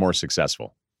you and you're more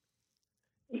successful.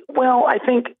 Well, I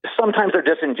think sometimes they're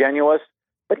disingenuous,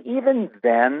 but even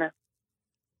then,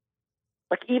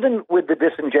 like even with the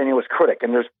disingenuous critic,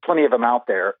 and there's plenty of them out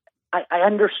there, I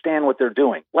understand what they're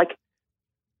doing. Like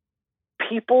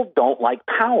people don't like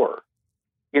power.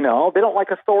 They don't like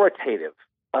authoritative.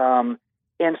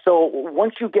 And so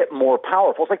once you get more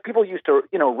powerful, it's like people used to,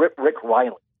 rip Rick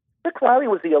Riley. Rick Riley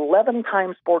was the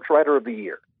 11-time sports writer of the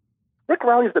year. Rick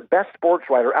Riley is the best sports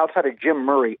writer outside of Jim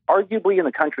Murray, arguably in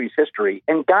the country's history.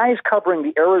 And guys covering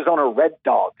the Arizona Red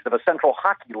Dogs of a Central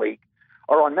Hockey League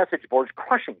are on message boards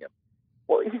crushing him.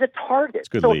 Well, he's a target. It's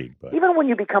a good league. But even when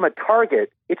you become a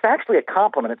target, it's actually a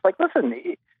compliment. It's like, listen,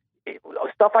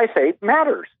 stuff I say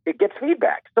matters. It gets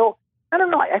feedback. So I don't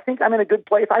know. I think I'm in a good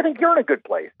place. I think you're in a good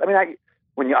place. When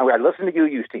I listen to you,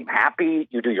 you seem happy.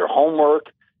 You do your homework.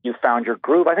 You found your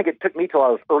groove. I think it took me till I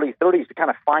was early 30s to kind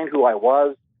of find who I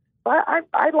was.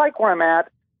 I like where I'm at.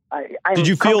 I'm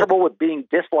comfortable with being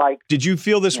disliked. Did you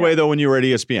feel this way though when you were at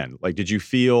ESPN? Like, did you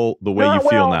feel the way you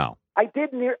feel now? I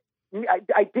did near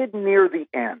the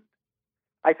end.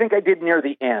 I think I did near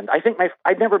the end. I think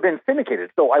I'd never been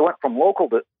syndicated, so I went from local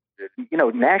to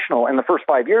national. In the first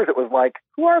 5 years, it was like,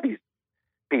 who are these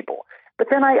people? But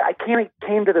then I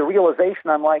came to the realization.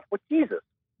 I'm like, well, Jesus.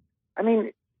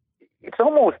 It's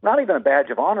almost not even a badge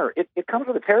of honor. It comes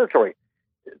with the territory.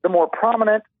 The more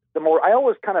prominent, the more. I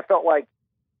always kind of felt like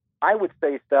I would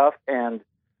say stuff, and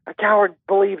Cowherd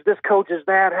believes this coach is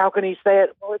that. How can he say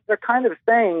it? Well, they're kind of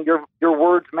saying your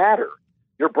words matter,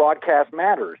 your broadcast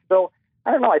matters. So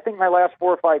I don't know. I think my last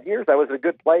 4 or 5 years, I was in a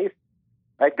good place.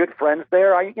 I had good friends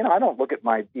there. I don't look at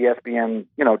my ESPN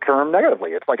term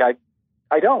negatively. It's like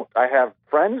I don't. I have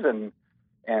friends and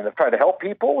I've tried to help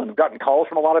people and gotten calls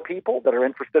from a lot of people that are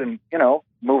interested in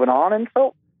moving on. And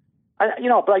so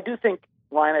but I do think,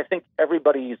 Ryan, I think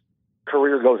everybody's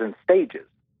career goes in stages.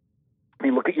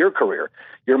 Look at your career.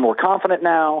 You're more confident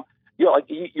now.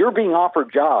 You're being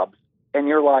offered jobs, and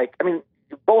you're like,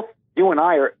 both you and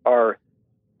I are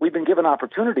we've been given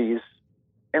opportunities,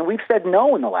 and we've said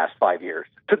no in the last 5 years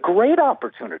to great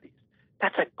opportunities.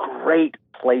 That's a great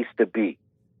place to be.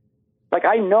 Like,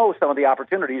 I know some of the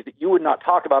opportunities that you would not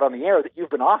talk about on the air that you've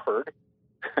been offered,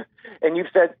 and you've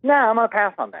said, nah, I'm going to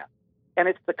pass on that. And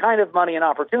it's the kind of money and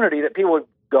opportunity that people would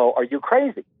go, are you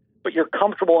crazy? But you're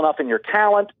comfortable enough in your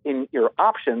talent, in your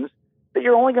options, that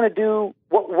you're only going to do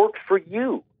what works for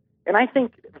you. And I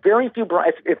think very few,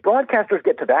 if broadcasters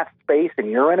get to that space and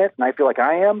you're in it, and I feel like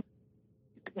I am,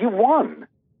 you won.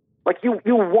 Like you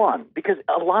won, because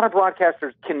a lot of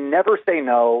broadcasters can never say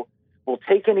no, will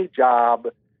take any job,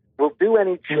 will do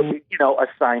any,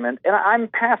 assignment. And I'm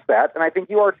past that, and I think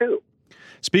you are too.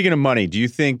 Speaking of money, do you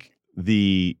think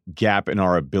the gap in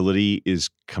our ability is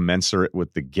commensurate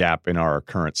with the gap in our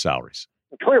current salaries?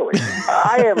 Clearly.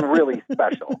 I am really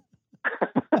special.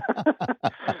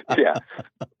 Yeah.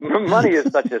 Money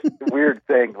is such a weird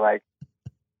thing. Like,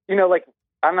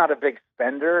 I'm not a big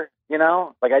spender,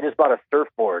 like I just bought a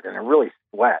surfboard and it really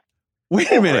sweat. Wait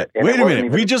a minute.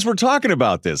 We just were talking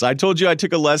about this. I told you I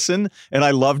took a lesson and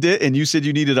I loved it. And you said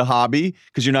you needed a hobby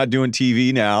because you're not doing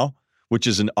TV now, which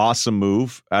is an awesome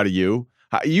move out of you.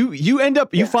 You end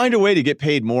up, you find a way to get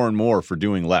paid more and more for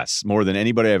doing less, more than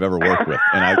anybody I've ever worked with.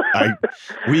 And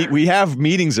we have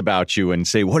meetings about you and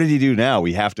say, what did he do now?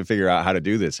 We have to figure out how to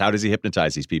do this. How does he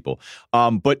hypnotize these people?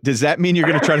 But does that mean you're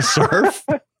going to try to surf?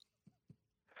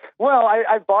 Well,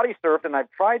 I've body surfed and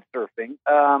I've tried surfing.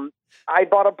 I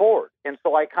bought a board. And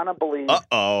so I kind of believe,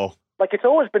 like it's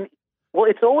always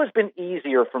been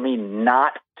easier for me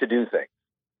not to do things.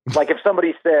 Like if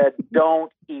somebody said,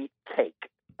 don't eat cake,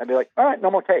 I'd be like, all right, no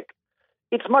more cake.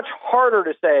 It's much harder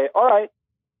to say, all right,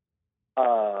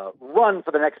 run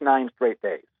for the next 9 straight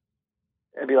days.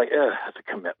 And be like, ugh, that's a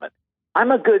commitment.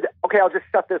 Okay, I'll just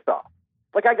shut this off.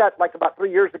 Like I got, like about 3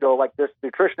 years ago, like this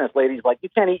nutritionist lady's like, you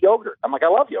can't eat yogurt. I'm like, I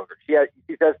love yogurt. She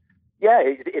says, yeah,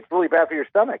 it's really bad for your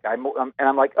stomach. And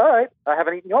I'm like, all right, I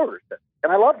haven't eaten yogurt.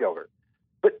 And I love yogurt.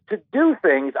 But to do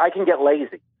things, I can get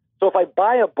lazy. So if I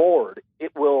buy a board,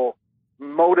 it will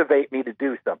motivate me to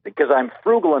do something because I'm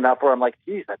frugal enough where I'm like,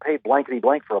 geez, I paid blankety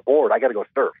blank for a board. I got to go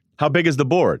surf. How big is the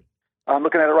board? I'm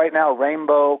looking at it right now.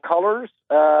 Rainbow colors.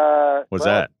 What's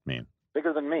that mean?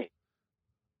 Bigger than me.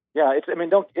 Yeah,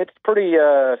 it's pretty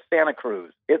Santa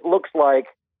Cruz. It looks like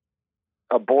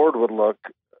a board would look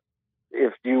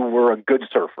if you were a good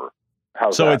surfer.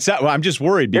 How's that? I'm just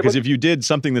worried because if you did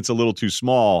something that's a little too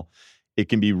small, it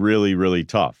can be really, really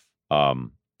tough.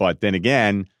 But then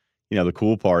again, the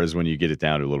cool part is when you get it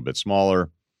down to a little bit smaller,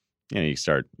 you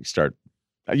start,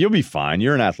 you'll be fine.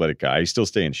 You're an athletic guy. You still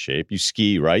stay in shape. You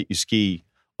ski, right? You ski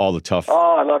all the tough.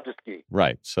 Oh, I love to ski.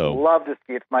 Right. So love to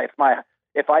ski.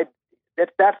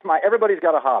 Everybody's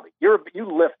got a hobby. You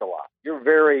lift a lot. You're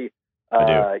very,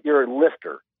 you're a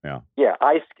lifter. Yeah. Yeah.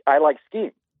 I like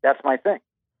skiing. That's my thing.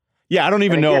 Yeah. I don't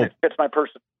even know. It fits my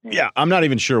person. Yeah. I'm not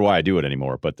even sure why I do it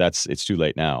anymore, but it's too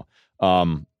late now.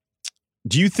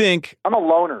 Do you think I'm a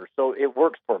loner, so it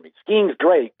works for me? Skiing's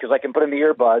great because I can put in the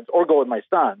earbuds or go with my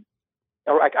son.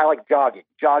 Or I like jogging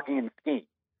and skiing,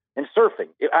 and surfing.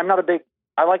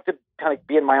 I like to kind of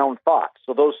be in my own thoughts.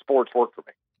 So those sports work for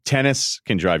me. Tennis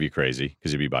can drive you crazy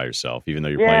because you'd be by yourself, even though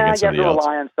you're playing against somebody else. Yeah, you have to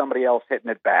rely on somebody else hitting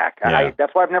it back. Yeah.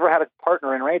 That's why I've never had a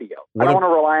partner in radio. I don't want to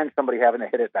rely on somebody having to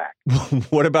hit it back.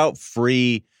 What about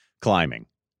free climbing?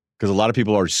 Because a lot of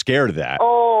people are scared of that.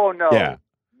 Oh, no. Yeah.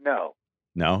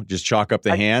 No, just chalk up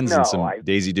the hands and some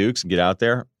Daisy Dukes and get out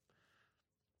there?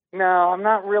 No, I'm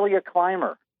not really a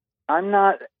climber. I'm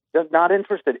not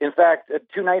interested. In fact,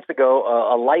 2 nights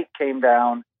ago, a light came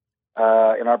down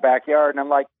in our backyard, and I'm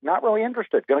like, not really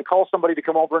interested. Going to call somebody to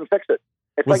come over and fix it.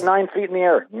 It's like 9 feet in the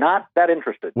air. Not that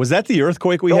interested. Was that the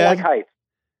earthquake we Don't had? like heights.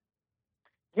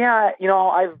 Yeah,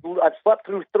 I've slept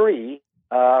through 3.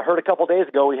 Heard a couple days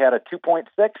ago we had a 2.6.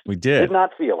 We did. Did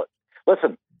not feel it.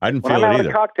 Listen, I didn't when feel I'm it having either.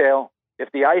 a cocktail,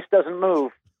 if the ice doesn't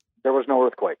move, there was no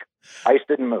earthquake. Ice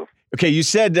didn't move. Okay, you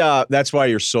said that's why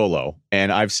you're solo,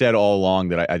 and I've said all along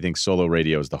that I think solo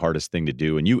radio is the hardest thing to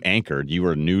do. And you anchored, you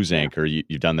were a news anchor,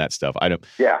 you've done that stuff.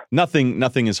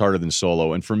 Nothing is harder than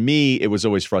solo. And for me, it was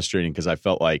always frustrating because I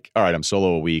felt like, all right, I'm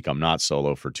solo a week, I'm not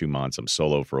solo for 2 months, I'm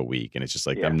solo for a week, and it's just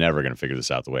like I'm never going to figure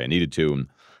this out the way I needed to. And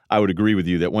I would agree with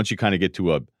you that once you kind of get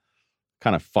to a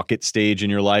kind of fuck it stage in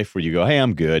your life where you go, hey,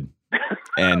 I'm good,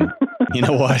 and you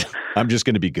know what? I'm just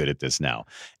going to be good at this now.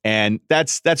 And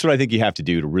that's what I think you have to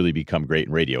do to really become great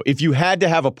in radio. If you had to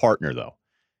have a partner, though,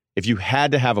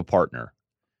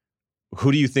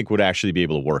 who do you think would actually be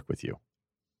able to work with you?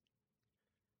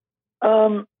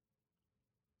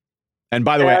 And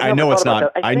by the way, I know it's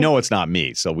not. I know it's not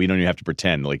me, so we don't even have to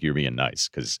pretend like you're being nice.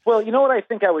 Well, you know what I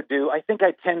think I would do? I think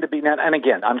I tend to be, and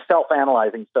again, I'm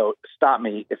self-analyzing, so stop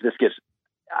me if this gets.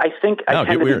 I think I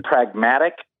tend to be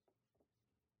pragmatic.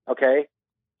 Okay,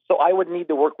 so I would need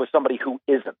to work with somebody who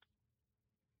isn't.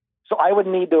 So I would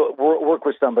need to work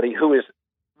with somebody who is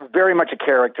very much a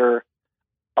character,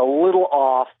 a little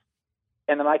off,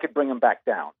 and then I could bring them back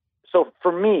down. So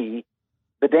for me,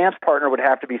 The dance partner would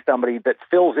have to be somebody that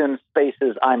fills in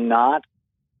spaces I'm not,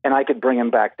 and I could bring him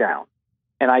back down.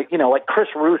 And like Chris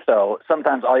Russo,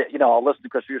 sometimes I'll listen to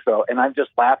Chris Russo and I'm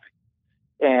just laughing.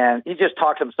 And he just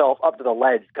talks himself up to the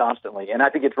ledge constantly. And I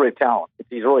think it's really talented.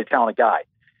 He's a really talented guy.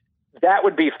 That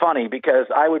would be funny because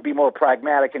I would be more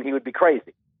pragmatic and he would be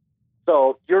crazy.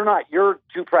 So you're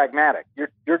too pragmatic.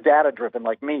 You're data driven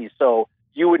like me. So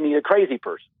you would need a crazy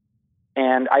person.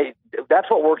 And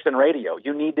that's what works in radio.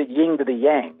 You need the yin to the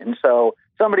yang. And so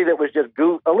somebody that was just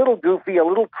a little goofy, a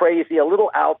little crazy, a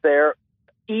little out there,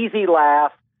 easy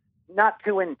laugh, not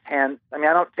too intense. I mean,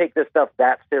 I don't take this stuff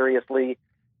that seriously.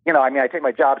 I take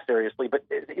my job seriously, but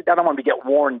I don't want to get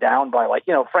worn down by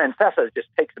Francesa just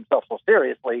takes himself so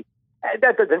seriously.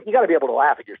 That doesn't, you got to be able to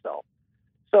laugh at yourself.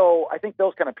 So I think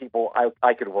those kind of people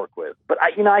I could work with. But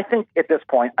I think at this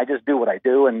point, I just do what I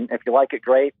do. And if you like it,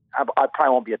 great. I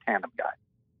probably won't be a tandem guy.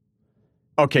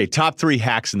 Okay. Top 3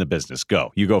 hacks in the business.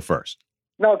 Go. You go first.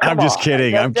 No, I'm just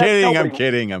kidding. I'm kidding.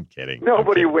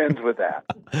 Nobody wins with that.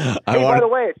 By the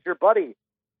way, it's your buddy,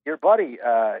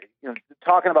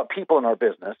 talking about people in our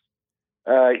business.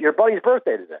 Your buddy's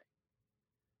birthday today.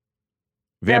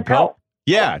 Van Pelt?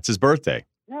 Yeah, it's his birthday.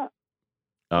 Yeah.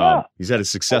 He's had a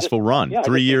successful run.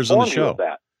 3 years on the show.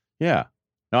 Yeah.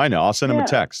 No, I know. I'll send him a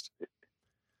text.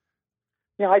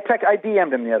 Yeah, I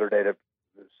DM'd him the other day to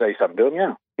say something to him.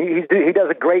 Yeah. He does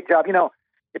a great job.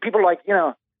 People are like,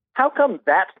 how come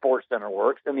that Sports Center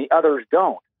works and the others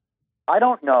don't? I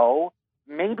don't know.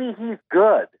 Maybe he's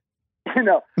good.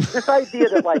 This idea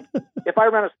that if I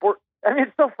run a sport,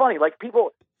 it's so funny.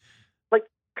 People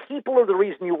are the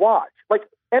reason you watch. Like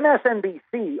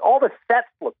MSNBC, all the sets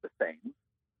look the same,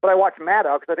 but I watch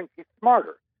Maddow because I think he's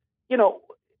smarter. You go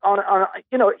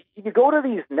to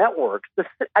these networks.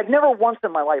 I've never once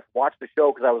in my life watched the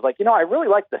show because I was like, I really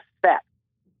like the set.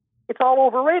 It's all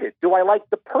overrated. Do I like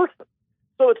the person?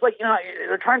 So it's like,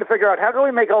 they're trying to figure out how do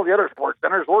we make all the other sports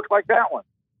centers work like that one?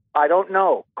 I don't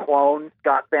know. Clone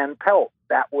Scott Van Pelt.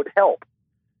 That would help.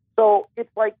 So it's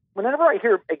like, whenever I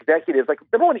hear executives,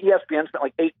 remember when ESPN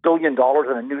spent $8 billion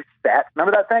on a new set?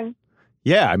 Remember that thing?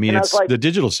 Yeah. It's the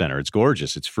digital center. It's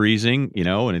gorgeous. It's freezing,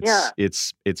 and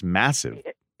it's massive.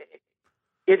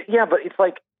 But it's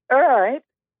like, all right,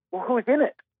 well, who's in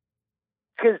it?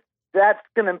 Because that's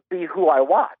going to be who I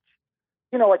watch.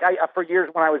 For years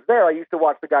when I was there, I used to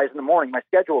watch the guys in the morning. My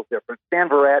schedule was different. Stan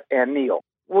Verrett and Neil.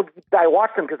 Well, I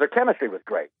watched them because their chemistry was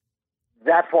great.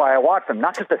 That's why I watched them,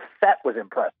 not because the set was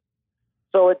impressive.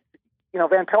 So it's,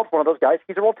 Van Pelt's one of those guys.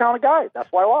 He's a real talented guy.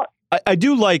 That's why I watch. I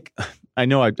do like. I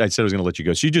know I said I was going to let you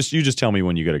go. So you just tell me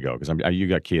when you got to go because you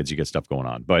got kids, you got stuff going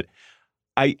on. But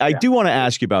I do want to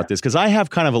ask you about this because I have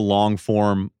kind of a long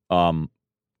form, and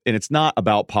it's not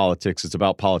about politics. It's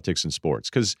about politics and sports.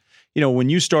 Because when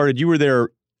you started, you were there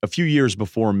a few years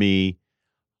before me.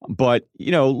 But,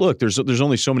 look, there's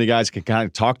only so many guys can kind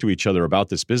of talk to each other about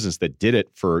this business that did it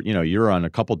for, you're on a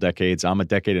couple decades. I'm a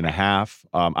decade and a half.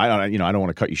 I don't want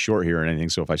to cut you short here or anything.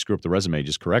 So if I screw up the resume,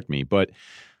 just correct me. But,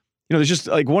 there's just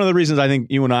one of the reasons I think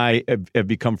you and I have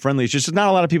become friendly is just there's not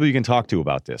a lot of people you can talk to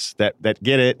about this that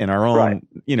get it in our own, right.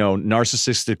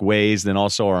 Narcissistic ways, then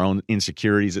also our own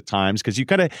insecurities at times. Cause you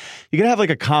gotta have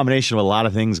a combination of a lot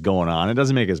of things going on. It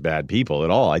doesn't make us bad people at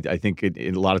all. I think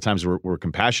a lot of times we're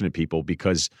compassionate people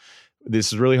because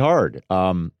this is really hard.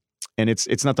 And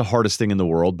it's not the hardest thing in the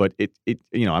world, but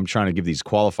I'm trying to give these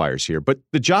qualifiers here, but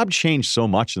the job changed so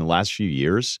much in the last few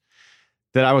years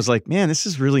that I was like, man, this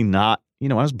is really not,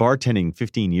 I was bartending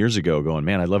 15 years ago going,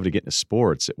 man, I'd love to get into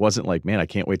sports. It wasn't like, man, I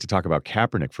can't wait to talk about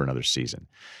Kaepernick for another season.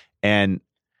 And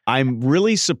I'm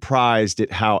really surprised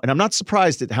at and I'm not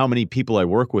surprised at how many people I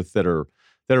work with that are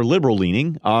liberal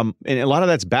leaning. And a lot of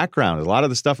that's background. A lot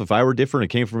of the stuff, if I were different, it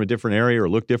came from a different area or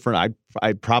looked different,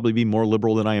 I'd probably be more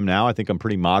liberal than I am now. I think I'm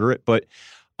pretty moderate, but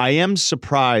I am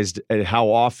surprised at how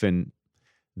often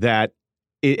that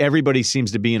everybody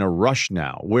seems to be in a rush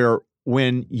now where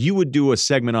when you would do a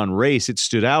segment on race, it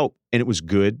stood out and it was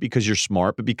good because you're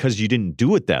smart, but because you didn't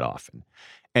do it that often.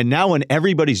 And now when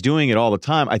everybody's doing it all the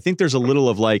time, I think there's a little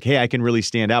of hey, I can really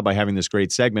stand out by having this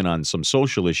great segment on some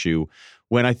social issue.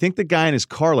 When I think the guy in his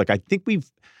car, I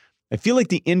feel like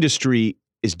the industry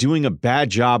is doing a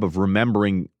bad job of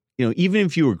remembering, even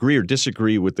if you agree or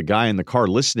disagree with the guy in the car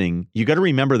listening, you got to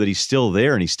remember that he's still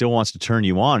there and he still wants to turn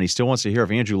you on. He still wants to hear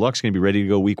if Andrew Luck's going to be ready to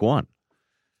go week 1.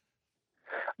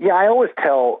 Yeah, I always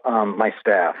tell my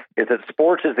staff is that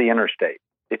sports is the interstate.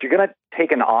 If you're going to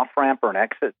take an off-ramp or an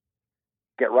exit,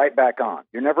 get right back on.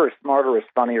 You're never as smart or as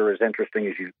funny or as interesting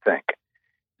as you think.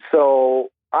 So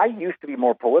I used to be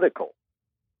more political.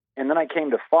 And then I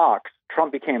came to Fox,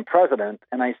 Trump became president,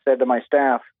 and I said to my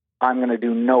staff, I'm going to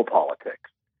do no politics.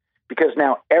 because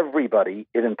now everybody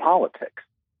is in politics.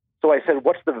 So I said,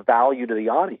 what's the value to the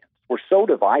audience? We're so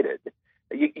divided.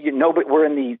 You know, but we're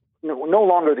in the no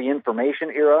longer the information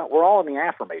era. We're all in the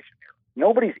affirmation era.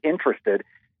 Nobody's interested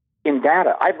in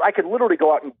data. I could literally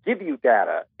go out and give you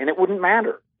data, and it wouldn't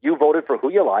matter. You voted for who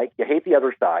you like. You hate the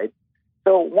other side.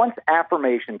 So once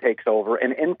affirmation takes over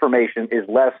and information is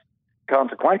less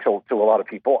consequential to a lot of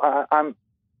people,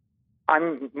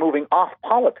 I'm moving off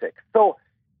politics. So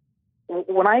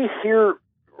when I hear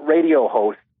radio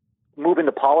hosts move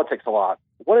into politics a lot,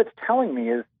 what it's telling me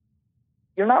is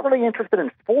you're not really interested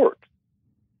in sports.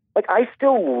 Like, I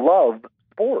still love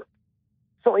sports.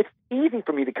 So it's easy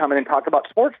for me to come in and talk about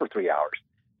sports for 3 hours.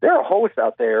 There are hosts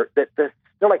out there that they're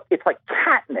like, it's like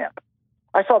catnip.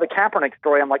 I saw the Kaepernick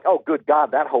story. I'm like, oh, good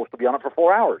God, that host will be on it for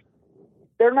 4 hours.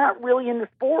 They're not really into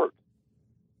sports.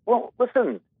 Well,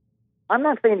 listen, I'm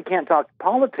not saying you can't talk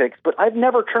politics, but I've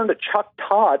never turned to Chuck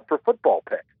Todd for football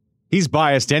picks. He's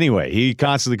biased anyway. He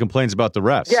constantly complains about the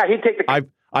refs. Yeah, he'd take the...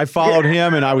 I followed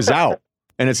him, and I was out.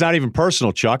 And it's not even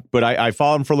personal, Chuck, but I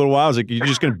followed him for a little while. I was like, you're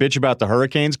just going to bitch about the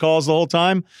Hurricanes calls the whole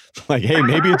time? Like, hey,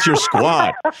 maybe it's your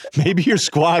squad. Maybe your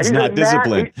squad's not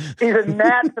disciplined. He's a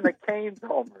Nats and a Canes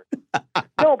homer.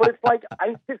 No, but it's like,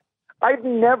 I've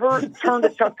never turned to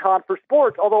Chuck Todd for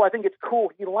sports, although I think it's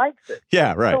cool. He likes it.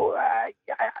 Yeah, right. So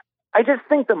I just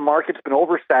think the market's been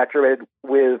oversaturated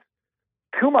with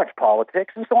too much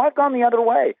politics, and so I've gone the other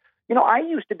way. You know, I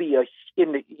used to be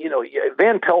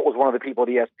Van Pelt was one of the people at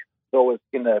ESPN. So was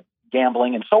in the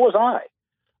gambling, and so was I.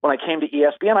 When I came to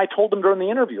ESPN, I told them during the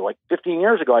interview, like 15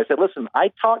 years ago, I said, listen,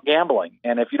 I talk gambling,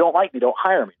 and if you don't like me, don't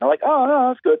hire me. And they're like, oh, no,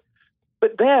 that's good.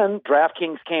 But then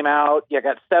DraftKings came out. I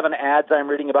got 7 ads I'm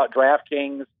reading about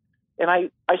DraftKings, and I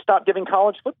stopped giving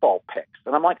college football picks.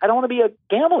 And I'm like, I don't want to be a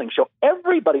gambling show.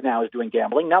 Everybody now is doing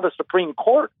gambling. Now the Supreme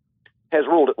Court has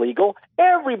ruled it legal.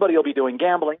 Everybody will be doing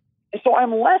gambling. And so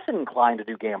I'm less inclined to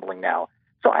do gambling now.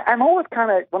 So I'm always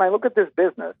kind of, when I look at this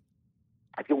business,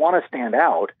 if you want to stand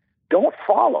out, don't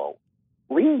follow,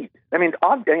 lead. I mean,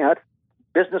 that's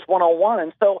business 101.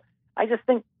 And so I just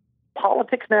think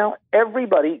politics now,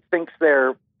 everybody thinks they're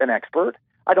an expert.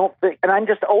 I don't think, and I'm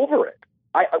just over it.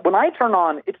 When I turn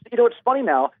on, it's funny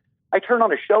now, I turned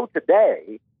on a show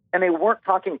today and they weren't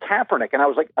talking Kaepernick. And I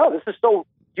was like, oh, this is so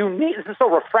unique. This is so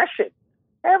refreshing.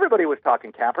 Everybody was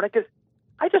talking Kaepernick because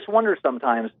I just wonder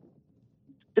sometimes,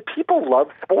 do people love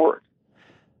sports?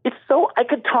 It's so, I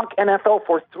could talk NFL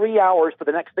for 3 hours for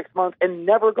the next 6 months and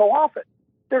never go off it.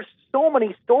 There's so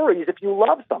many stories if you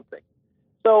love something.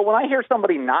 So when I hear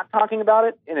somebody not talking about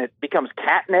it and it becomes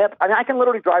catnip, I mean, I can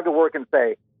literally drive to work and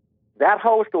say, that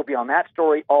host will be on that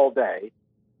story all day,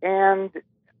 and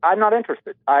I'm not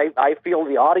interested. I feel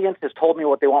the audience has told me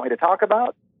what they want me to talk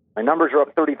about. My numbers are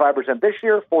up 35% this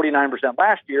year, 49%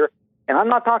 last year, and I'm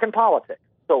not talking politics.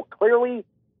 So clearly,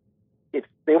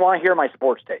 they want to hear my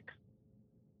sports takes.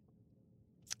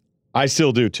 I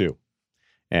still do too,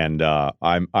 and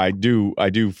I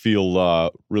do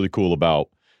feel really cool about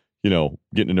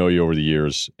getting to know you over the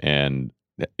years. And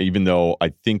even though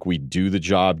I think we do the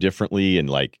job differently, and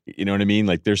like you know what I mean,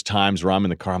 like there's times where I'm in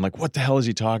the car, I'm like, what the hell is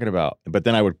he talking about? But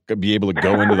then I would be able to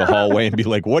go into the hallway and be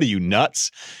like, what are you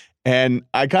nuts? And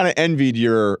I kind of envied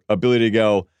your ability to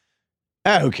go,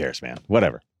 who cares, man?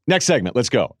 Whatever. Next segment, let's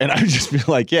go. And I would just be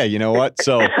like, yeah, you know what?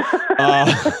 So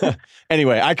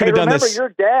anyway, I could have done this.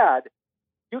 Remember your dad,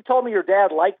 you told me your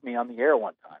dad liked me on the air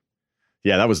one time.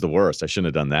 Yeah, that was the worst. I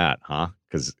shouldn't have done that, huh?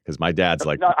 Because my dad's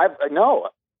like... No.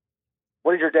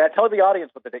 What did your dad... Tell the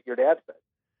audience what your dad said.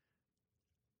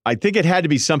 I think it had to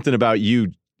be something about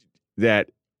you that...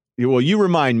 Well, you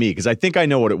remind me, because I think I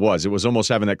know what it was. It was almost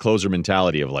having that closer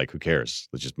mentality of like, who cares?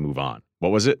 Let's just move on.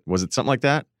 What was it? Was it something like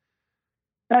that?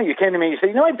 No, you came to me, you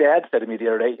said, my dad said to me the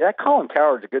other day, that Colin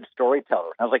Cowherd's a good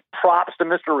storyteller. And I was like, props to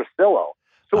Mr. Russillo.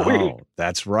 Oh,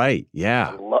 that's right.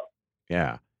 Yeah.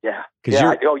 Yeah.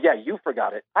 You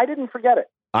forgot it. I didn't forget it.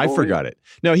 I forgot it.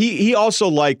 No, he also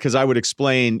liked, because I would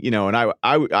explain, and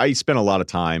I spent a lot of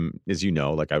time, as you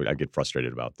know, like I get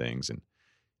frustrated about things. And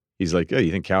he's like,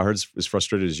 you think Cowherd's as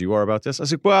frustrated as you are about this? I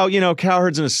was like, well,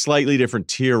 Cowherd's in a slightly different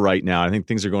tier right now. I think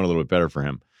things are going a little bit better for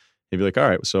him. He'd be like, all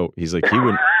right. So he's like,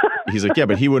 he's like, yeah,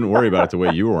 but he wouldn't worry about it the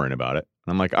way you were worrying about it.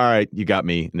 And I'm like, all right, you got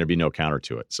me. And there'd be no counter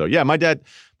to it. So yeah, my dad's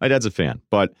a fan.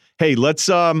 But hey, let's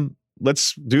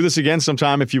do this again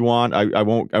sometime if you want. I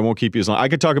won't keep you as long. I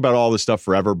could talk about all this stuff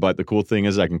forever, but the cool thing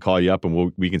is I can call you up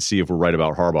and we can see if we're right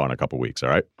about Harbaugh in a couple weeks. All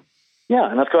right. Yeah,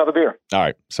 and let's go have a beer. All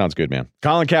right. Sounds good, man.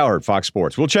 Colin Cowherd, Fox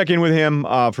Sports. We'll check in with him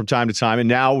from time to time. And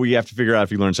now we have to figure out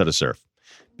if he learns how to surf,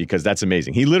 because that's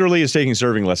amazing. He literally is taking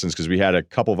serving lessons because we had a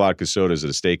couple vodka sodas at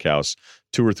a steakhouse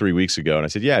 2 or 3 weeks ago. And I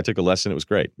said, yeah, I took a lesson. It was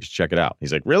great. You should check it out.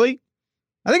 He's like, really?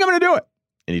 I think I'm going to do it.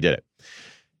 And he did it.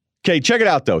 Okay, check it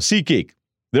out, though. SeatGeek.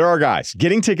 There are guys.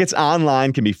 Getting tickets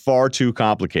online can be far too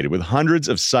complicated. With hundreds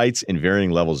of sites and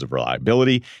varying levels of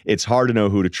reliability, it's hard to know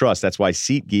who to trust. That's why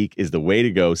SeatGeek is the way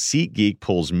to go. SeatGeek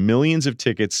pulls millions of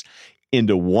tickets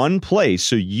into one place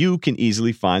so you can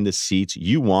easily find the seats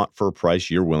you want for a price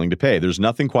you're willing to pay. There's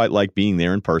nothing quite like being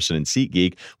there in person, and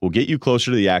SeatGeek will get you closer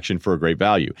to the action for a great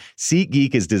value.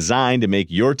 SeatGeek is designed to make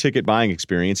your ticket buying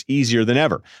experience easier than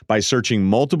ever by searching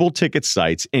multiple ticket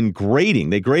sites and grading.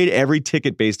 They grade every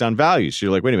ticket based on value. So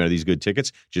you're like, wait a minute, are these good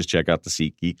tickets? Just check out the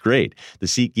SeatGeek grade. The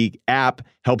SeatGeek app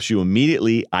helps you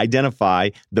immediately identify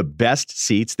the best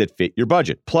seats that fit your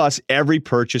budget. Plus, every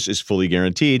purchase is fully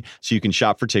guaranteed, so you can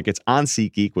shop for tickets on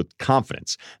SeatGeek with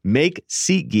confidence. Make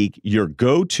SeatGeek your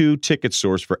go-to ticket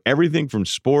source for everything from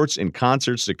sports and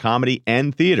concerts to comedy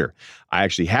and theater. I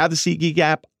actually have the SeatGeek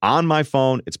app on my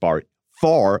phone. It's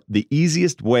far the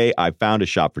easiest way I've found to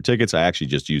shop for tickets. I actually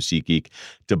just use SeatGeek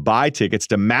to buy tickets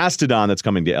to Mastodon that's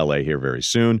coming to LA here very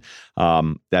soon.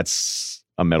 That's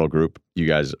a metal group. You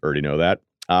guys already know that.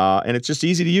 And it's just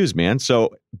easy to use, man.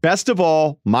 So best of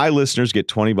all, my listeners get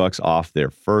 $20 off their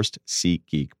first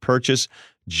SeatGeek purchase.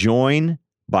 Join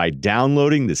by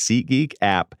downloading the SeatGeek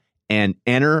app and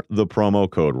enter the promo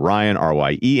code Ryen,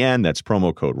 Ryen. That's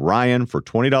promo code Ryen for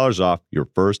 $20 off your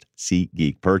first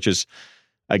SeatGeek purchase.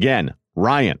 Again,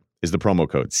 Ryen is the promo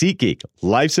code. SeatGeek,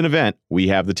 life's an event. We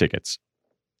have the tickets.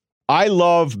 I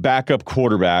love backup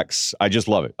quarterbacks. I just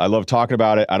love it. I love talking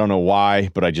about it. I don't know why,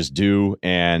 but I just do.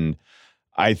 And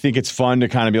I think it's fun to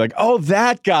kind of be like, oh,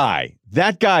 that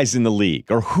guy's in the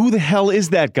league, or who the hell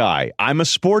is that guy? I'm a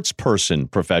sports person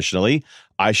professionally.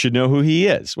 I should know who he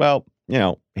is. Well,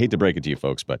 hate to break it to you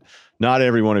folks, but not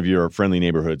every one of your friendly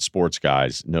neighborhood sports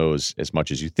guys knows as much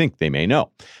as you think they may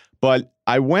know. But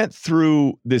I went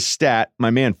through this stat my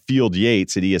man Field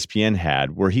Yates at ESPN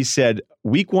had, where he said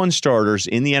week 1 starters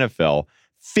in the NFL,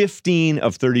 15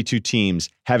 of 32 teams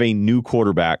have a new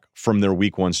quarterback from their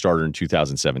week 1 starter in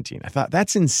 2017. I thought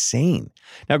that's insane.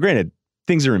 Now, granted,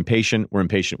 things are impatient. We're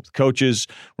impatient with coaches.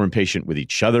 We're impatient with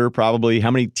each other, probably.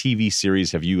 How many TV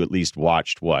series have you at least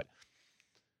watched? What?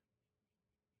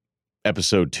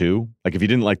 Episode 2? Like, if you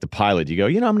didn't like the pilot, you go,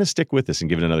 I'm going to stick with this and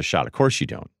give it another shot. Of course you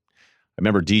don't. I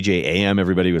remember DJ AM,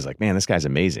 everybody was like, man, this guy's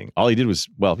amazing. All he did was,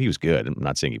 he was good. I'm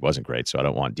not saying he wasn't great, so I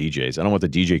don't want DJs. I don't want the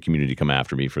DJ community to come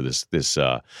after me for this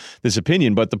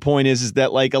opinion. But the point is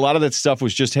that like a lot of that stuff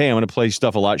was just, hey, I'm going to play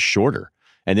stuff a lot shorter.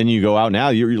 And then you go out now,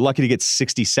 you're lucky to get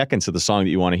 60 seconds of the song that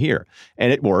you want to hear.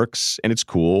 And it works and it's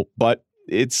cool, but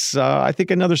it's, I think,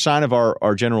 another sign of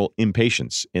our general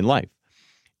impatience in life.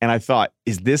 And I thought,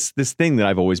 is this thing that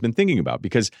I've always been thinking about?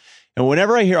 Because and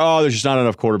whenever I hear, there's just not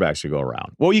enough quarterbacks to go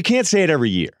around. Well, you can't say it every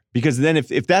year, because then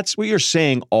if that's what you're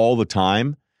saying all the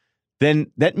time, then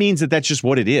that means that that's just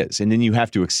what it is. And then you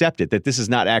have to accept it, that this is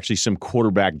not actually some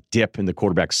quarterback dip in the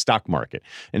quarterback stock market.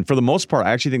 And for the most part,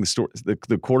 I actually think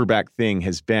the quarterback thing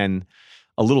has been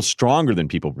a little stronger than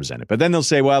people present it. But then they'll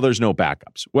say, well, there's no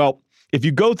backups. Well, if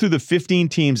you go through the 15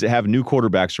 teams that have new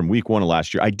quarterbacks from week 1 of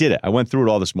last year, I did it. I went through it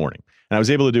all this morning, and I was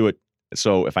able to do it.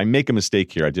 So if I make a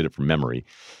mistake here, I did it from memory.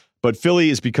 But Philly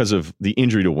is because of the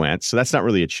injury to Wentz, so that's not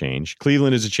really a change.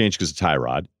 Cleveland is a change because of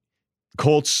Tyrod.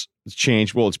 Colts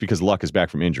change. Well, it's because Luck is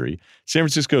back from injury. San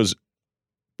Francisco's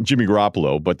Jimmy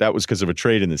Garoppolo, but that was because of a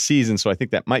trade in the season, so I think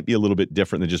that might be a little bit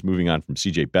different than just moving on from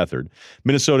C.J. Beathard.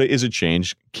 Minnesota is a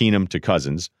change, Keenum to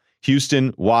Cousins.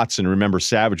 Houston, Watson, remember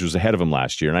Savage was ahead of him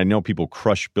last year, and I know people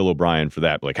crush Bill O'Brien for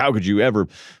that. Like, how could you ever?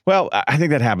 Well, I think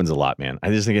that happens a lot, man.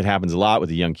 I just think it happens a lot with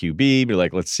a young QB. You're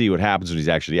like, let's see what happens when he's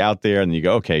actually out there, and then you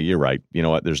go, okay, you're right. You know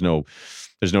what? There's no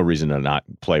reason to not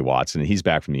play Watson, and he's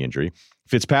back from the injury.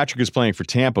 Fitzpatrick is playing for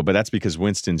Tampa, but that's because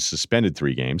Winston's suspended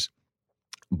 3 games.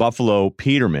 Buffalo,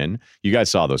 Peterman, you guys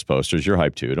saw those posters. You're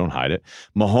hyped too. Don't hide it.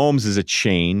 Mahomes is a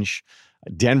change.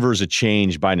 Denver's a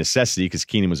change by necessity because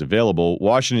Keenan was available.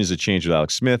 Washington is a change with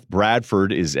Alex Smith.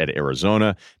 Bradford is at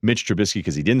Arizona. Mitch Trubisky,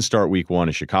 because he didn't start week 1,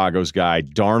 is Chicago's guy.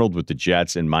 Darnold with the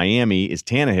Jets. And Miami is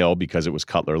Tannehill because it was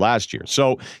Cutler last year.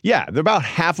 So, yeah, about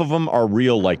half of them are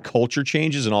real like culture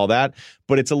changes and all that.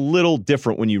 But it's a little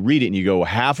different when you read it and you go,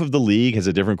 half of the league has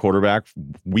a different quarterback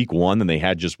week 1 than they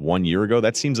had just 1 year ago.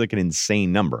 That seems like an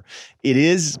insane number. It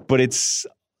is, but it's...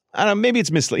 I don't know, maybe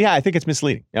it's misleading. Yeah, I think it's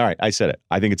misleading. All right, I said it.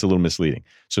 I think it's a little misleading.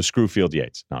 So screw Field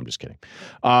Yates. No, I'm just kidding.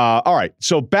 All right,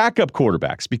 so backup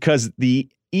quarterbacks, because the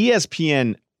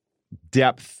ESPN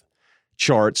depth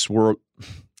charts were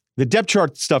 – the depth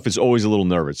chart stuff is always a little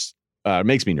nervous. It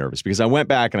makes me nervous because I went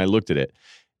back and I looked at it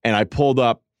and I pulled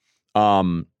up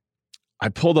I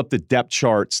pulled up the depth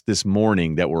charts this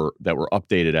morning that were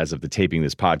updated as of the taping of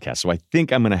this podcast. So I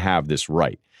think I'm going to have this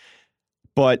right.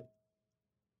 But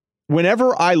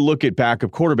whenever I look at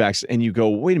backup quarterbacks and you go,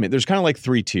 wait a minute, there's kind of like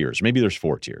 3 tiers. Maybe there's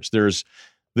 4 tiers. There's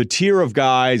the tier of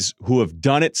guys who have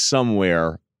done it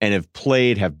somewhere and have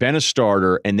played, have been a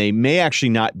starter, and they may actually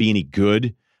not be any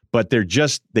good, but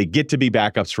they get to be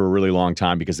backups for a really long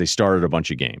time because they started a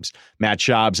bunch of games. Matt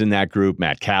Schaub's in that group.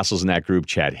 Matt Castle's in that group.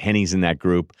 Chad Henne's in that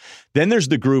group. Then there's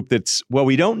the group that's, well,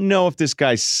 we don't know if this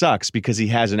guy sucks because he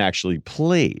hasn't actually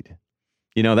played.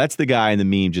 That's the guy in the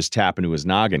meme just tapping to his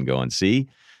noggin going, see?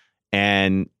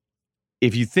 And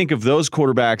if you think of those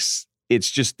quarterbacks, it's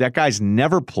just that guy's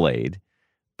never played,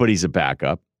 but he's a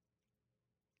backup.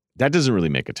 That doesn't really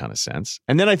make a ton of sense.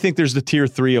 And then I think there's the tier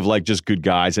 3 of like just good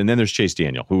guys. And then there's Chase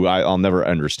Daniel, who I'll never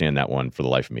understand that one for the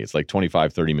life of me. It's like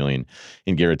 25, 30 million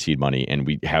in guaranteed money. And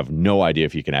we have no idea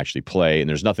if he can actually play. And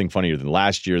there's nothing funnier than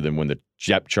last year than when the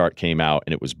depth chart came out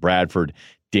and it was Bradford,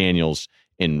 Daniels,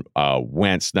 and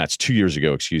Wentz. That's 2 years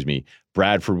ago, excuse me.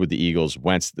 Bradford with the Eagles,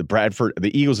 Wentz,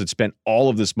 the Eagles had spent all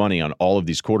of this money on all of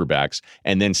these quarterbacks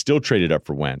and then still traded up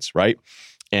for Wentz, right?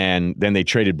 And then they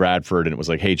traded Bradford and it was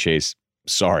like, hey, Chase,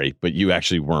 sorry, but you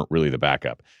actually weren't really the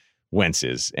backup. Wentz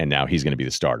is, and now he's going to be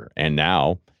the starter. And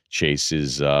now Chase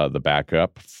is the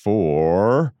backup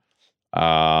for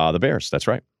the Bears. That's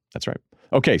right.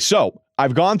 Okay, so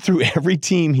I've gone through every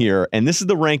team here, and this is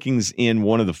the rankings in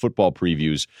one of the football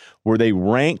previews where they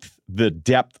ranked the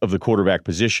depth of the quarterback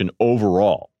position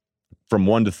overall from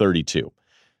 1 to 32.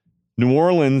 New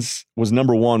Orleans was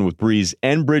number 1 with Breeze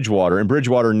and Bridgewater. And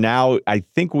Bridgewater now, I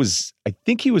think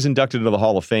he was inducted into the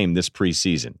Hall of Fame this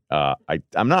preseason.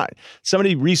 I'm not,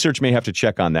 somebody research may have to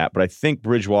check on that, but I think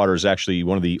Bridgewater is actually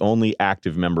one of the only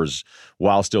active members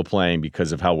while still playing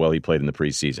because of how well he played in the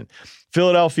preseason.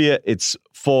 Philadelphia, it's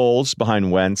Foles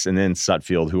behind Wentz and then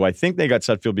Sutfield, who I think they got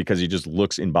Sutfield because he just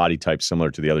looks in body type similar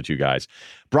to the other 2 guys.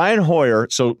 Brian Hoyer,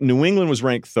 so New England was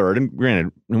ranked 3rd, and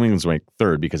granted, New England's ranked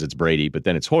 3rd because it's Brady, but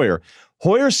then it's Hoyer.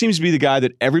 Hoyer seems to be the guy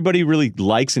that everybody really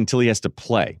likes until he has to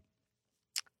play.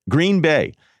 Green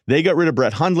Bay, they got rid of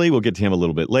Brett Hundley. We'll get to him a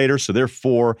little bit later. So they're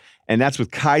 4, and that's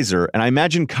with Kaiser. And I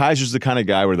imagine Kaiser's the kind of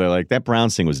guy where they're like, that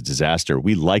Browns thing was a disaster.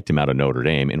 We liked him out of Notre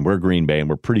Dame, and we're Green Bay, and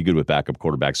we're pretty good with backup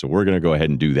quarterbacks, so we're going to go ahead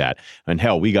and do that. And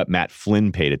hell, we got Matt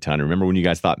Flynn paid a ton. Remember when you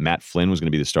guys thought Matt Flynn was going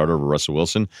to be the starter over Russell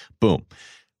Wilson? Boom.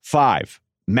 5,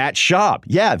 Matt Schaub.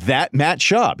 Yeah, that Matt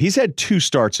Schaub. He's had 2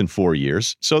 starts in 4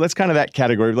 years. So that's kind of that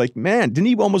category of like, man, didn't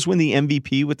he almost win the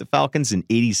MVP with the Falcons in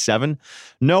 87?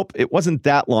 Nope, it wasn't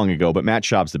that long ago, but Matt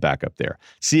Schaub's the backup there.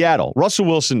 Seattle, Russell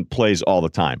Wilson plays all the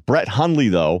time. Brett Hundley,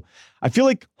 though, I feel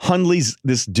like Hundley's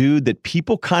this dude that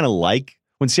people kind of like.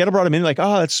 When Seattle brought him in, like,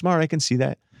 oh, that's smart. I can see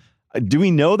that. Do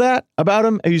we know that about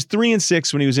him? He was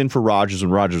 3-6 when he was in for Rodgers when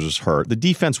Rodgers was hurt. The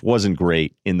defense wasn't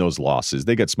great in those losses.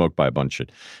 They got smoked by a bunch of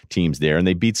teams there, and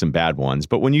they beat some bad ones.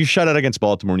 But when you shut out against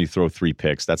Baltimore and you throw 3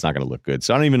 picks, that's not going to look good.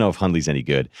 So I don't even know if Hundley's any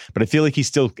good. But I feel like he's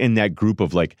still in that group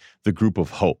of like the group of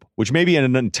hope, which may be in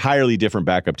an entirely different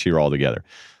backup tier altogether.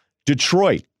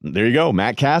 Detroit, there you go,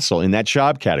 Matt Castle in that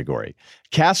Schaub category.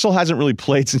 Castle hasn't really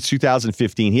played since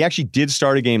 2015. He actually did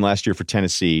start a game last year for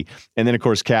Tennessee. And then, of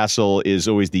course, Castle is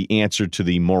always the answer to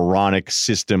the moronic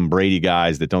system Brady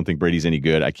guys that don't think Brady's any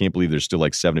good. I can't believe there's still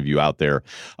like 7 of you out there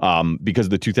because of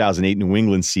the 2008 New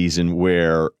England season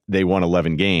where they won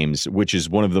 11 games, which is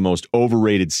one of the most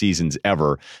overrated seasons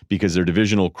ever because their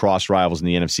divisional cross rivals in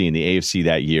the NFC and the AFC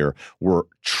that year were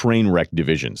train wreck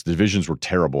divisions. The divisions were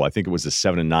terrible. I think it was a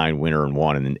 7-9 winner in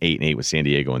one and then 8-8 with San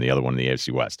Diego and the other one in the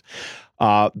AFC West.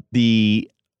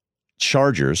 The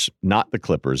Chargers, not the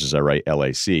Clippers, as I write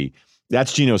LAC,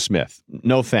 that's Geno Smith.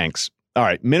 No thanks. All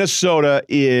right, Minnesota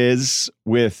is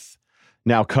with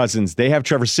now Cousins. They have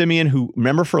Trevor Siemian, who,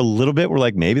 remember for a little bit, we're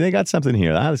like, maybe they got something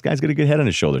here. This guy's got a good head on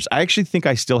his shoulders. I actually think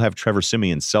I still have Trevor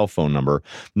Siemian's cell phone number.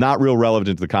 Not real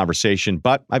relevant to the conversation,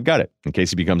 but I've got it in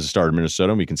case he becomes a starter in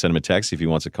Minnesota. And we can send him a text if he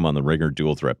wants to come on the Ringer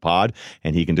Dual Threat Pod,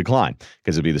 and he can decline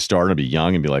because it'll be the starter, be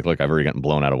young, and be like, look, I've already gotten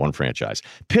blown out of one franchise.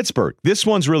 Pittsburgh, this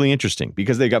one's really interesting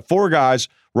because they got 4 guys.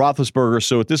 Roethlisberger.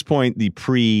 So at this point, I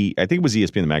think it was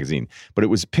ESPN the magazine, but it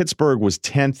was Pittsburgh was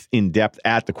 10th in depth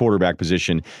at the quarterback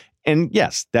position. And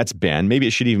yes, that's Ben. Maybe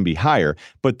it should even be higher.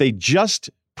 But they just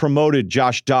promoted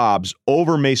Josh Dobbs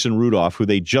over Mason Rudolph, who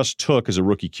they just took as a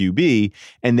rookie QB,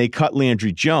 and they cut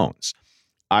Landry Jones.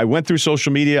 I went through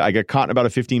social media. I got caught in about a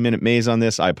 15-minute maze on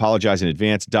this. I apologize in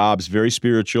advance. Dobbs, very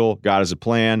spiritual, God has a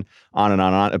plan, on and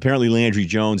on and on. Apparently, Landry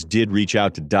Jones did reach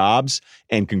out to Dobbs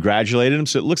and congratulated him.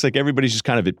 So it looks like everybody's just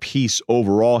kind of at peace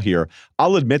overall here.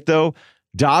 I'll admit, though,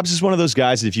 Dobbs is one of those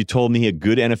guys that if you told me a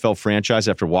good NFL franchise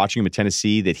after watching him at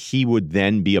Tennessee that he would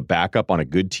then be a backup on a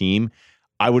good team,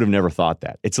 I would have never thought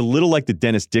that. It's a little like the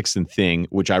Dennis Dixon thing,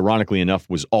 which ironically enough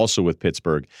was also with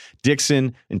Pittsburgh.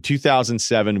 Dixon in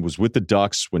 2007 was with the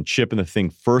Ducks when Chip and the thing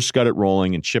first got it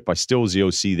rolling, and Chip, I still was the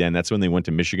OC then. That's when they went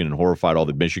to Michigan and horrified all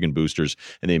the Michigan boosters,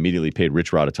 and they immediately paid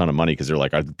Rich Rod a ton of money because they're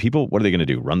like, are the people, what are they going to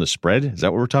do? Run the spread? Is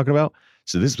that what we're talking about?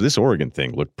 So this Oregon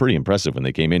thing looked pretty impressive when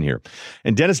they came in here.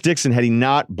 And Dennis Dixon, had he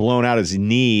not blown out his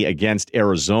knee against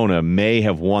Arizona, may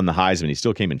have won the Heisman. He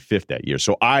still came in 5th that year.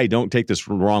 So I don't take this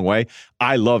the wrong way.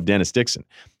 I love Dennis Dixon.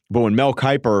 But when Mel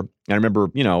Kiper, and I remember,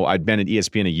 I'd been at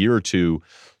ESPN a year or two,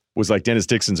 was like, Dennis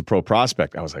Dixon's a pro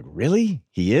prospect. I was like, really?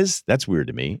 He is? That's weird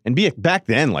to me. And back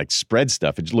then, like spread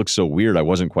stuff, it looked so weird, I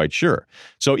wasn't quite sure.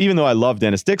 So even though I love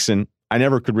Dennis Dixon, I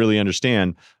never could really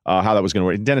understand how that was going to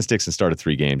work. Dennis Dixon started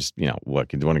 3 games.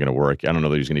 What, it wasn't going to work. I don't know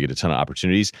that he was going to get a ton of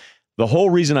opportunities. The whole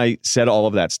reason I said all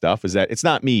of that stuff is that it's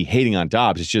not me hating on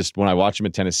Dobbs. It's just when I watch him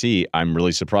at Tennessee, I'm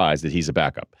really surprised that he's a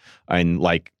backup. And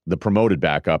like the promoted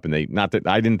backup, and not that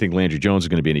I didn't think Landry Jones was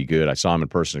going to be any good. I saw him in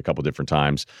person a couple different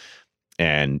times.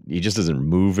 And he just doesn't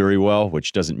move very well,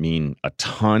 which doesn't mean a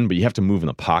ton, but you have to move in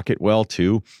the pocket well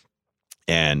too.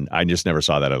 And I just never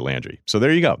saw that at Landry. So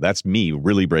there you go. That's me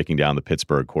really breaking down the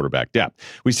Pittsburgh quarterback depth.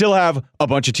 We still have a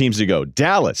bunch of teams to go.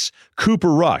 Dallas,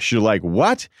 Cooper Rush. You're like,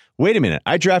 what? Wait a minute.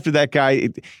 I drafted that guy.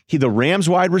 The Rams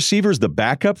wide receiver is the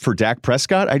backup for Dak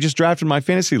Prescott. I just drafted my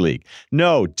fantasy league.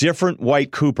 No, different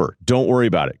white Cooper. Don't worry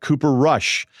about it. Cooper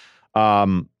Rush,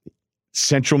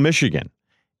 Central Michigan.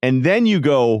 And then you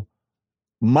go,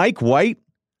 Mike White?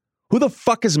 Who the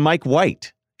fuck is Mike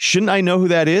White? Shouldn't I know who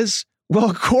that is? Well,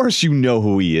 of course you know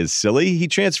who he is, silly. He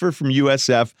transferred from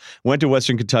USF, went to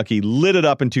Western Kentucky, lit it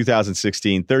up in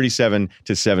 2016,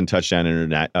 37-7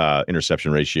 touchdown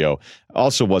interception ratio.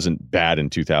 Also wasn't bad in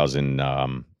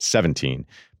 2017.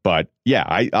 But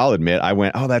yeah, I'll admit, I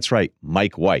went, oh, that's right,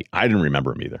 Mike White. I didn't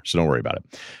remember him either, so don't worry about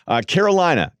it.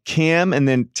 Carolina, Cam and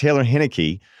then Taylor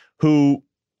Heinicke, who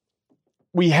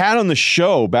we had on the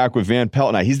show back with Van Pelt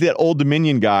and I. He's that Old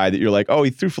Dominion guy that you're like, oh,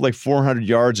 he threw for like 400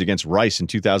 yards against Rice in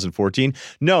 2014.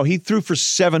 No, he threw for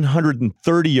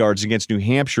 730 yards against New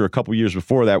Hampshire a couple years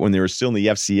before that when they were still in the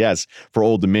FCS for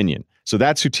Old Dominion. So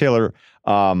that's who Taylor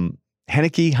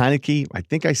Heinicke. I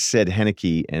think I said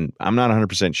Heinicke, and I'm not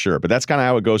 100% sure, but that's kind of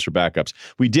how it goes for backups.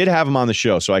 We did have him on the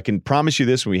show, so I can promise you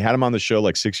this. When we had him on the show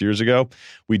like 6 years ago,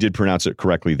 we did pronounce it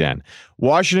correctly then.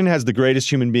 Washington has the greatest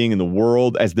human being in the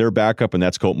world as their backup, and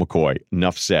that's Colt McCoy.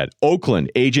 Enough said. Oakland,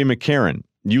 A.J. McCarron.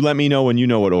 You let me know when you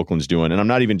know what Oakland's doing, and I'm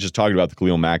not even just talking about the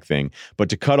Khalil Mack thing, but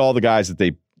to cut all the guys that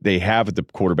they have at the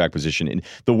quarterback position and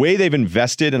the way they've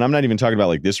invested, and I'm not even talking about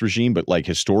like this regime, but like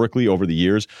historically over the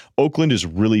years, Oakland is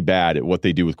really bad at what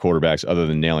they do with quarterbacks other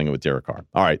than nailing it with Derek Carr.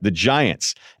 All right, the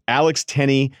Giants, Alex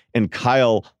Tenney and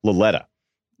Kyle Lauletta.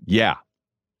 Yeah.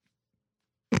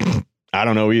 I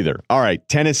don't know either. All right,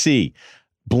 Tennessee,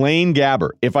 Blaine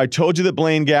Gabbert. If I told you that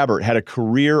Blaine Gabbert had a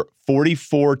career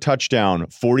 44 touchdown,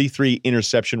 43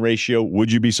 interception ratio,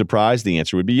 would you be surprised? The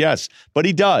answer would be yes, but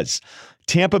he does.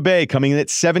 Tampa Bay coming in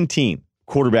at 17,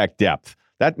 quarterback depth.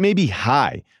 That may be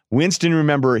high. Winston,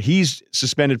 remember, he's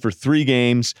suspended for 3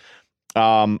 games.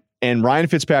 And Ryan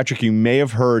Fitzpatrick, you may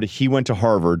have heard, he went to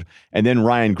Harvard. And then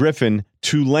Ryan Griffin,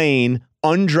 Tulane,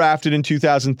 undrafted in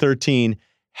 2013,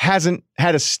 hasn't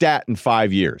had a stat in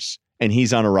 5 years, and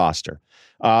he's on a roster.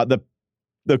 The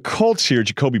Colts here,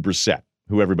 Jacoby Brissett,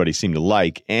 who everybody seemed to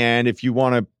like. And if you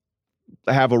want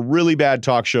to have a really bad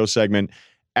talk show segment,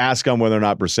 ask on whether or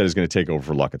not Brissett is going to take over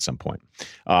for Luck at some point.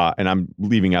 And I'm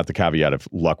leaving out the caveat if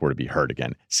Luck were to be hurt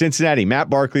again. Cincinnati, Matt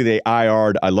Barkley, they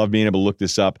IR'd. I love being able to look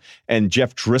this up. And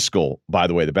Jeff Driscoll, by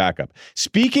the way, the backup.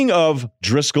 Speaking of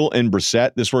Driscoll and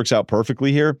Brissett, this works out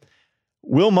perfectly here.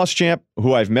 Will Muschamp,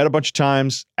 who I've met a bunch of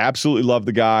times, absolutely love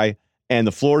the guy. And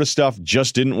the Florida stuff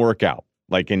just didn't work out.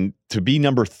 And to be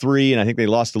number 3, and I think they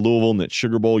lost to Louisville in that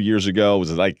Sugar Bowl years ago,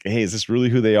 was like, hey, is this really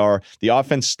who they are? The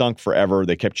offense stunk forever.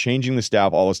 They kept changing the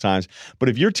staff all those times. But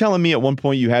if you're telling me at one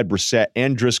point you had Brissett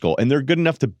and Driscoll, and they're good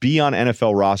enough to be on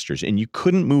NFL rosters, and you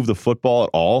couldn't move the football at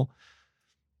all,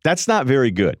 that's not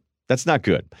very good. That's not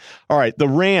good. All right, the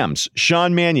Rams,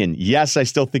 Sean Mannion. Yes, I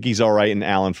still think he's all right, and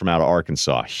Allen from out of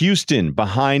Arkansas. Houston,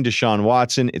 behind Deshaun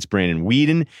Watson, it's Brandon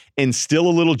Weeden, and still a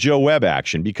little Joe Webb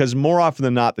action, because more often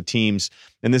than not, the teams,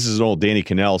 and this is an old Danny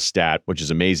Cannell stat, which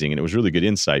is amazing, and it was really good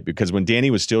insight, because when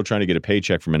Danny was still trying to get a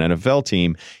paycheck from an NFL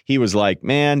team, he was like,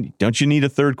 man, don't you need a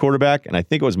third quarterback? And I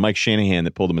think it was Mike Shanahan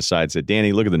that pulled him aside and said,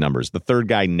 Danny, look at the numbers. The third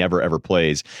guy never, ever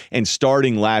plays. And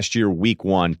starting last year, week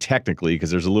 1, technically,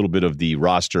 because there's a little bit of the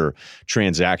roster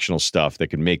transactional stuff that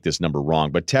could make this number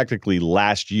wrong, but technically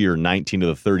last year, 19 of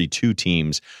the 32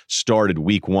 teams started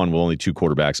week 1 with only 2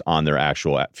 quarterbacks on their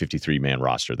actual 53-man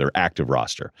roster, their active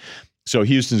roster. So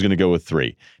Houston's going to go with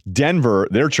 3. Denver,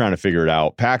 they're trying to figure it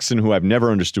out. Paxton, who I've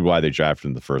never understood why they drafted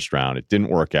in the first round. It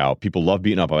didn't work out. People love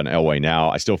beating up on Elway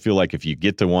now. I still feel like if you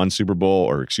get to 1 Super Bowl,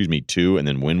 or 2, and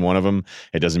then win one of them,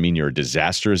 it doesn't mean you're a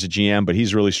disaster as a GM, but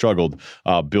he's really struggled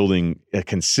building a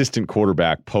consistent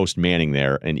quarterback post-Manning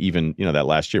there. And even, that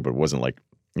last year, but it wasn't like,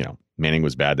 Manning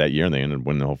was bad that year, and they ended up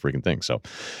winning the whole freaking thing. So,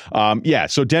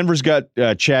 so Denver's got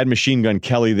Chad Machine Gun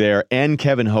Kelly there and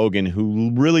Kevin Hogan, who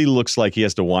really looks like he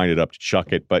has to wind it up to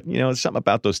chuck it. But, something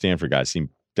about those Stanford guys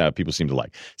people seem to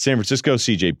like. San Francisco,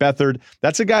 C.J. Beathard.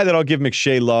 That's a guy that I'll give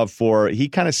McShay love for. He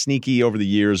kind of sneaky over the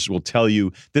years will tell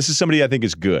you, this is somebody I think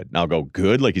is good. And I'll go,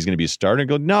 good? Like he's going to be a starter? And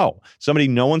go, no. Somebody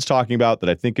no one's talking about that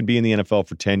I think could be in the NFL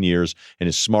for 10 years and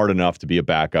is smart enough to be a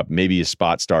backup, maybe a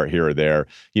spot start here or there,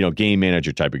 game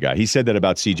manager type of guy. He said that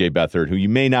about C.J. Beathard, who you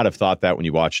may not have thought that when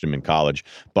you watched him in college,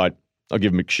 but I'll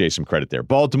give McShay some credit there.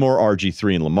 Baltimore,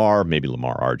 RG3 and Lamar, maybe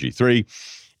Lamar RG3.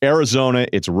 Arizona,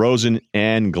 it's Rosen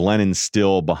and Glennon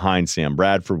still behind Sam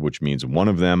Bradford, which means one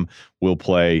of them will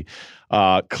play.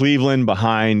 Cleveland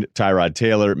behind Tyrod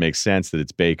Taylor. It makes sense that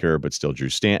it's Baker, but still Drew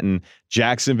Stanton.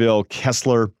 Jacksonville,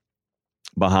 Kessler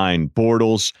behind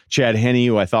Bortles. Chad Henne,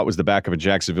 who I thought was the backup of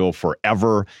Jacksonville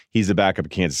forever. He's the backup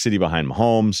of Kansas City behind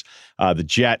Mahomes. The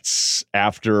Jets,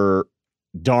 after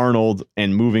Darnold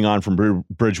and moving on from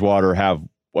Bridgewater, have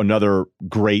another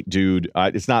great dude.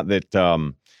 It's not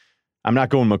that... I'm not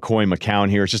going McCoy-McCown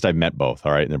here. It's just I've met both,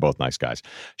 all right? And they're both nice guys.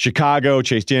 Chicago,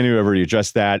 Chase Daniel, I've already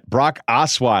addressed that. Brock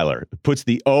Osweiler puts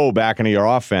the O back into your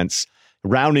offense,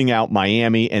 rounding out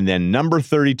Miami. And then number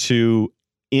 32,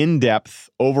 in-depth,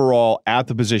 overall, at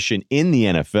the position in the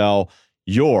NFL,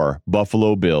 your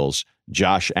Buffalo Bills,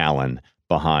 Josh Allen,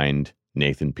 behind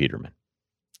Nathan Peterman.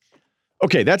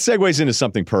 Okay, that segues into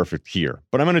something perfect here,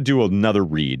 but I'm going to do another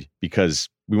read because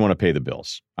we want to pay the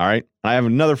bills, all right? I have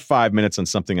another 5 minutes on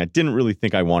something I didn't really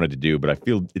think I wanted to do, but I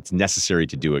feel it's necessary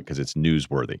to do it because it's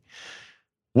newsworthy.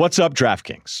 What's up,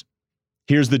 DraftKings?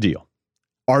 Here's the deal.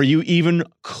 Are you even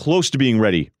close to being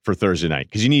ready for Thursday night?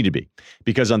 Because you need to be.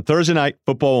 Because on Thursday night,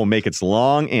 football will make its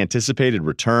long-anticipated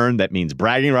return. That means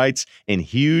bragging rights and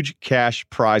huge cash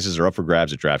prizes are up for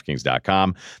grabs at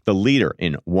DraftKings.com, the leader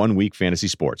in one-week fantasy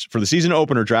sports. For the season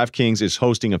opener, DraftKings is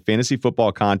hosting a fantasy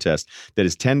football contest that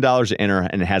is $10 to enter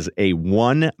and has a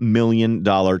 $1 million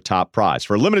top prize.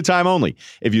 For a limited time only,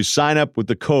 if you sign up with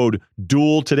the code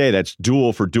DUAL today, that's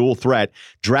DUAL for dual threat,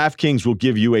 DraftKings will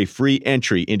give you a free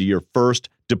entry into your first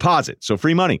deposit. So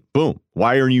free money. Boom.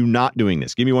 Why are you not doing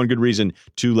this? Give me one good reason.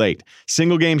 Too late.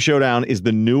 Single Game Showdown is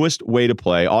the newest way to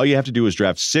play. All you have to do is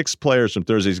draft 6 players from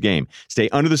Thursday's game. Stay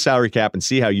under the salary cap and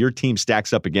see how your team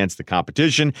stacks up against the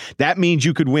competition. That means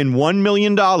you could win $1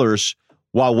 million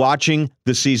while watching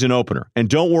the season opener. And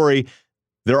don't worry,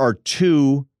 there are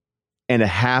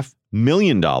 $2.5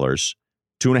 million,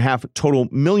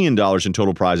 $2.5 million in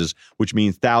total prizes, which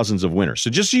means thousands of winners.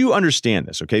 So just so you understand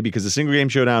this, okay? Because the Single Game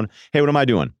Showdown, hey, what am I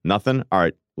doing? Nothing? All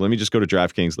right, let me just go to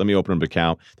DraftKings. Let me open up an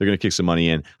account. They're going to kick some money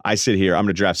in. I sit here. I'm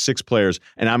going to draft 6 players,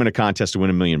 and I'm in a contest to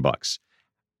win $1 million.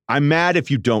 I'm mad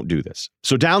if you don't do this.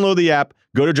 So download the app.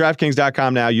 Go to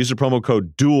DraftKings.com now. Use the promo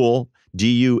code DUAL,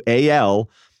 DUAL,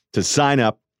 to sign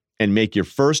up and make your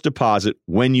first deposit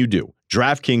when you do.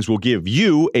 DraftKings will give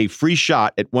you a free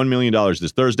shot at $1 million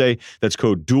this Thursday. That's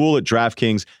code DUAL at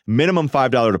DraftKings. Minimum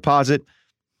 $5 deposit.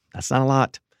 That's not a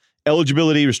lot.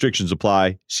 Eligibility restrictions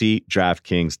apply. See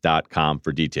DraftKings.com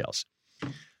for details.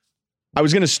 I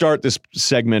was going to start this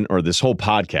segment or this whole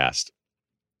podcast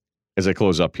as I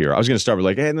close up here. I was going to start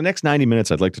with hey, in the next 90 minutes,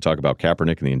 I'd like to talk about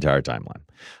Kaepernick and the entire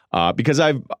timeline. Because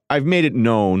I've made it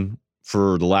known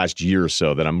for the last year or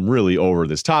so that I'm really over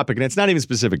this topic. And it's not even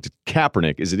specific to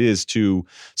Kaepernick as it is to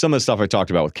some of the stuff I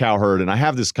talked about with Cowherd. And I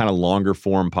have this kind of longer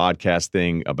form podcast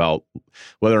thing about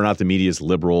whether or not the media is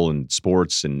liberal in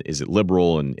sports and is it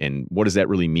liberal and what does that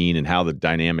really mean and how the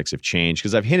dynamics have changed.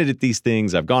 Because I've hinted at these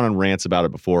things. I've gone on rants about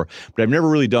it before, but I've never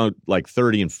really done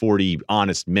 30 and 40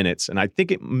 honest minutes. And I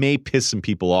think it may piss some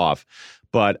people off,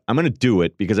 but I'm going to do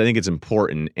it because I think it's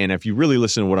important. And if you really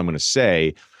listen to what I'm going to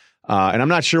say, and I'm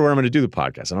not sure where I'm going to do the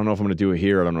podcast. I don't know if I'm going to do it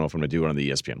here. I don't know if I'm going to do it on the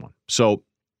ESPN one. So,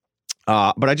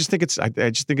 but I just think it's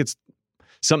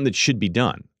something that should be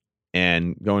done.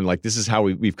 And going this is how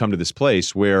we've come to this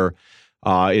place where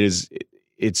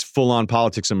it's full on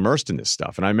politics immersed in this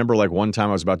stuff. And I remember one time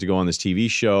I was about to go on this TV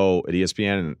show at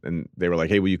ESPN and they were like,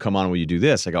 "Hey, will you come on? Will you do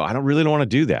this?" I go, "I don't really want to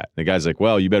do that." And the guy's like,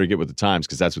 "Well, you better get with the times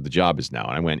because that's what the job is now."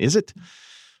 And I went, "Is it?"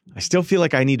 I still feel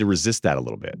like I need to resist that a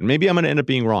little bit. And maybe I'm going to end up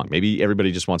being wrong. Maybe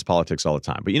everybody just wants politics all the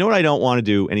time. But you know what I don't want to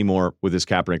do anymore with this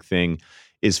Kaepernick thing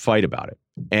is fight about it.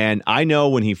 And I know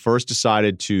when he first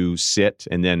decided to sit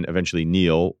and then eventually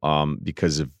kneel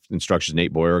because of instructions,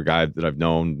 Nate Boyer, a guy that I've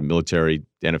known, military,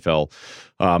 NFL,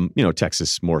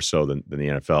 Texas more so than the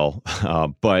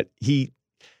NFL. But he,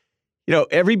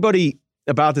 everybody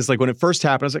about this, like when it first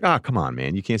happened, I was like, come on,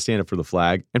 man, you can't stand up for the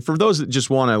flag. And for those that just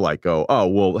want to go, oh,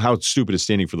 well, how stupid is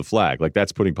standing for the flag? Like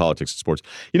that's putting politics in sports.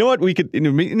 You know what we could,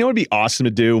 what'd be awesome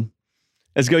to do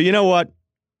is go, you know what?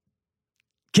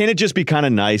 Can it just be kind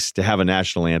of nice to have a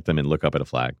national anthem and look up at a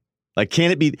flag? Like,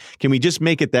 can we just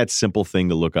make it that simple thing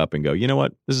to look up and go, you know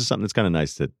what? This is something that's kind of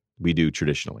nice that we do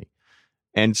traditionally.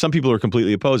 And some people are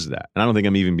completely opposed to that. And I don't think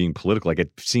I'm even being political. Like, it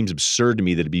seems absurd to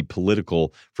me that it'd be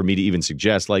political for me to even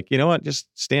suggest, like, you know what, just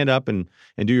stand up and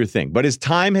do your thing. But as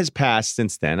time has passed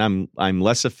since then, I'm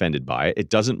less offended by it. It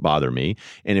doesn't bother me.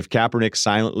 And if Kaepernick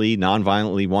silently,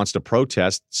 nonviolently wants to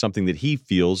protest something that he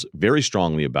feels very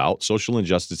strongly about, social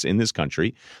injustice in this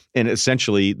country, and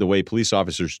essentially the way police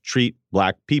officers treat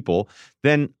black people,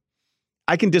 then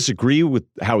I can disagree with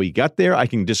how he got there. I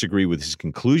can disagree with his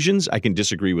conclusions. I can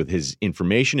disagree with his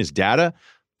information, his data.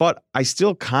 But I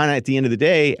still kind of, at the end of the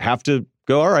day, have to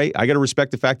go, all right, I got to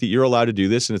respect the fact that you're allowed to do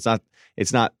this. And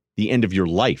it's not the end of your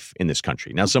life in this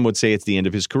country. Now, some would say it's the end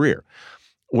of his career.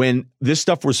 When this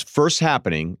stuff was first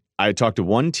happening, I had talked to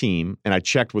one team and I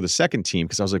checked with a second team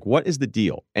because I was like, what is the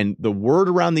deal? And the word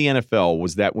around the NFL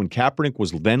was that when Kaepernick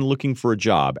was then looking for a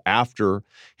job after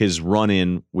his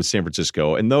run-in with San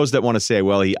Francisco, and those that want to say,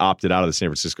 well, he opted out of the San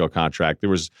Francisco contract, there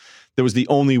was the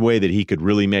only way that he could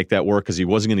really make that work because he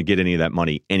wasn't going to get any of that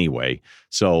money anyway.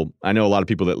 So I know a lot of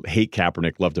people that hate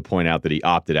Kaepernick love to point out that he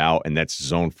opted out and that's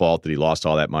his own fault that he lost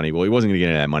all that money. Well, he wasn't going to get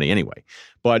any of that money anyway.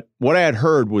 But what I had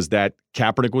heard was that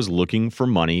Kaepernick was looking for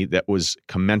money that was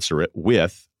commensurate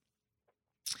with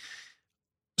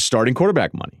starting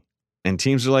quarterback money. And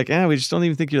teams are like, we just don't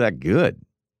even think you're that good.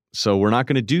 So we're not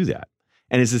going to do that.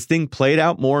 And as this thing played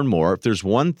out more and more, if there's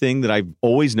one thing that I've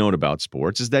always known about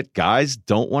sports is that guys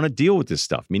don't want to deal with this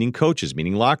stuff, meaning coaches,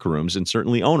 meaning locker rooms, and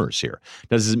certainly owners here.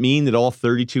 Does it mean that all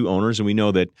 32 owners, and we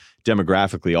know that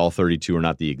demographically all 32 are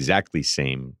not exactly the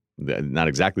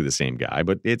same guy,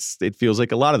 but it feels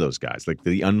like a lot of those guys, like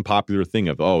the unpopular thing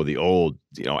of, the old,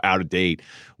 out of date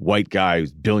white guy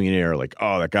who's billionaire, like,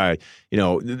 that guy,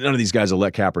 none of these guys will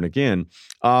let Kaepernick in.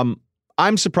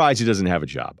 I'm surprised he doesn't have a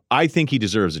job. I think he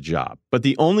deserves a job. But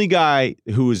the only guy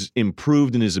who has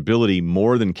improved in his ability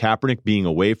more than Kaepernick being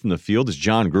away from the field is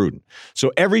John Gruden.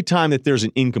 So every time that there's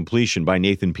an incompletion by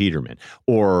Nathan Peterman,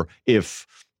 or if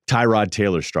Tyrod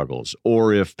Taylor struggles,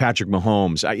 or if Patrick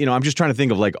Mahomes, I'm just trying to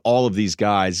think of like all of these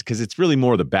guys because it's really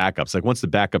more the backups. Like once the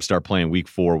backups start playing week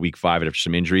 4, week 5 after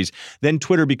some injuries, then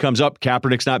Twitter becomes up.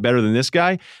 Kaepernick's not better than this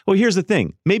guy. Well, here's the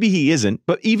thing. Maybe he isn't,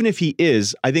 but even if he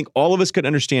is, I think all of us could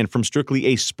understand from strictly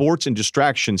a sports and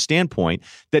distraction standpoint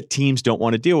that teams don't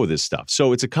want to deal with this stuff.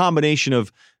 So it's a combination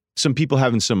of some people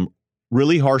having some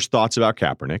really harsh thoughts about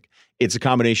Kaepernick. It's a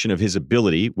combination of his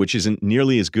ability, which isn't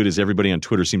nearly as good as everybody on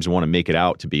Twitter seems to want to make it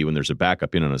out to be when there's a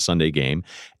backup in on a Sunday game.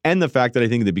 And the fact that I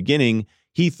think in the beginning,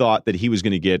 he thought that he was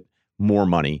going to get more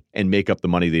money and make up the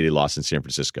money that he lost in San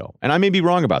Francisco. And I may be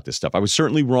wrong about this stuff. I was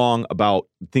certainly wrong about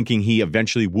thinking he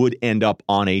eventually would end up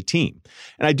on a team.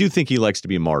 And I do think he likes to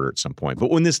be a martyr at some point.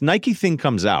 But when this Nike thing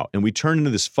comes out and we turn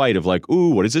into this fight of like, ooh,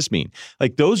 what does this mean?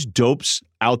 Like those dopes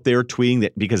out there tweeting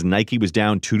that because Nike was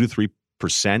down 2 to 3%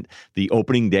 the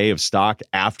opening day of stock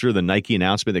after the Nike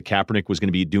announcement that Kaepernick was going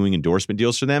to be doing endorsement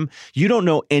deals for them, you don't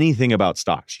know anything about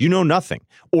stocks. You know nothing.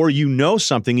 Or you know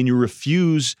something and you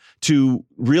refuse to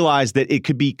realize that it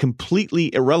could be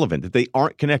completely irrelevant, that they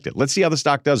aren't connected. Let's see how the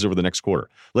stock does over the next quarter.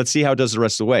 Let's see how it does the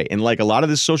rest of the way. And like a lot of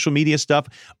this social media stuff,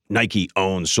 Nike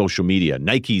owns social media.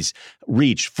 Nike's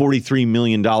reached $43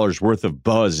 million worth of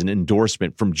buzz and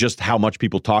endorsement from just how much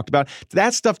people talked about.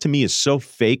 That stuff to me is so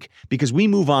fake because we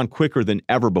move on quicker than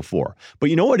ever before. But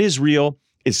you know what is real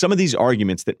is some of these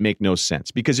arguments that make no sense.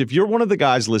 Because if you're one of the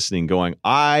guys listening going,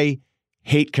 I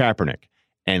hate Kaepernick,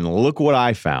 and look what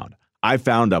I found. I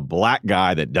found a black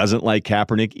guy that doesn't like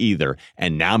Kaepernick either,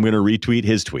 and now I'm going to retweet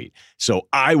his tweet. So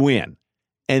I win.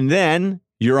 And then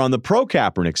you're on the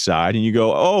pro-Kaepernick side, and you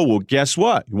go, oh, well, guess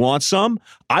what? You want some?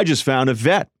 I just found a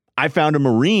vet. I found a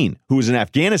Marine who was in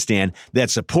Afghanistan that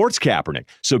supports Kaepernick.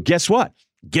 So guess what?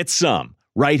 Get some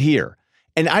right here.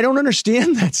 And I don't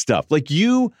understand that stuff. Like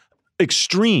you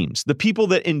extremes, the people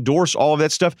that endorse all of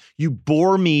that stuff, you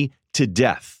bore me to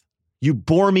death. You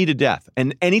bore me to death.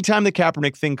 And anytime the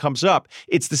Kaepernick thing comes up,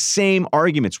 it's the same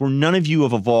arguments where none of you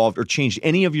have evolved or changed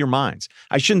any of your minds.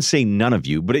 I shouldn't say none of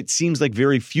you, but it seems like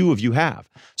very few of you have.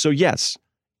 So yes,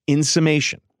 in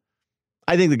summation,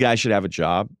 I think the guy should have a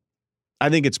job. I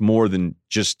think it's more than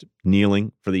just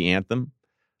kneeling for the anthem.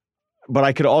 But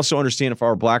I could also understand if I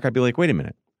were black, I'd be like, wait a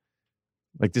minute.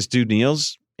 Like this dude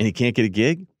kneels and he can't get a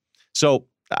gig. So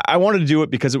I wanted to do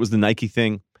it because it was the Nike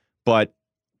thing, but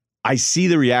I see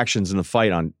the reactions in the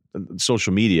fight on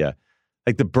social media,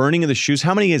 like the burning of the shoes.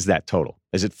 How many is that total?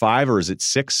 Is it 5 or is it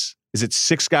 6? Is it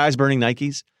 6 guys burning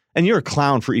Nikes? And you're a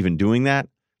clown for even doing that.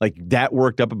 Like that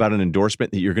worked up about an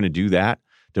endorsement that you're going to do that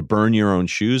to burn your own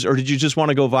shoes? Or did you just want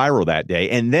to go viral that day?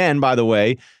 And then, by the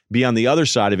way, be on the other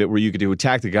side of it where you could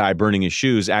attack the guy burning his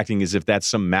shoes, acting as if that's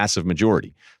some massive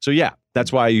majority. So yeah,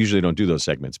 that's why I usually don't do those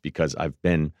segments, because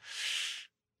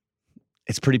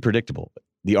it's pretty predictable.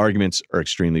 The arguments are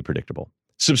extremely predictable.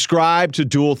 Subscribe to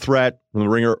Dual Threat from the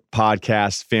Ringer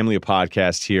podcast, family of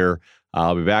podcasts here.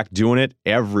 I'll be back doing it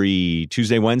every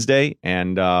Tuesday, Wednesday,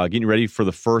 and getting ready for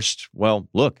the first, well,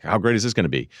 look, how great is this going to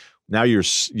be? Now you're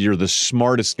the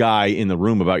smartest guy in the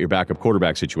room about your backup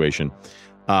quarterback situation.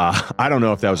 I don't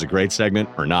know if that was a great segment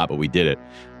or not, but we did it.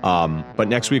 But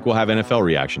next week we'll have NFL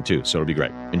reaction too, so it'll be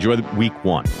great. Enjoy the week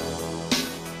 1.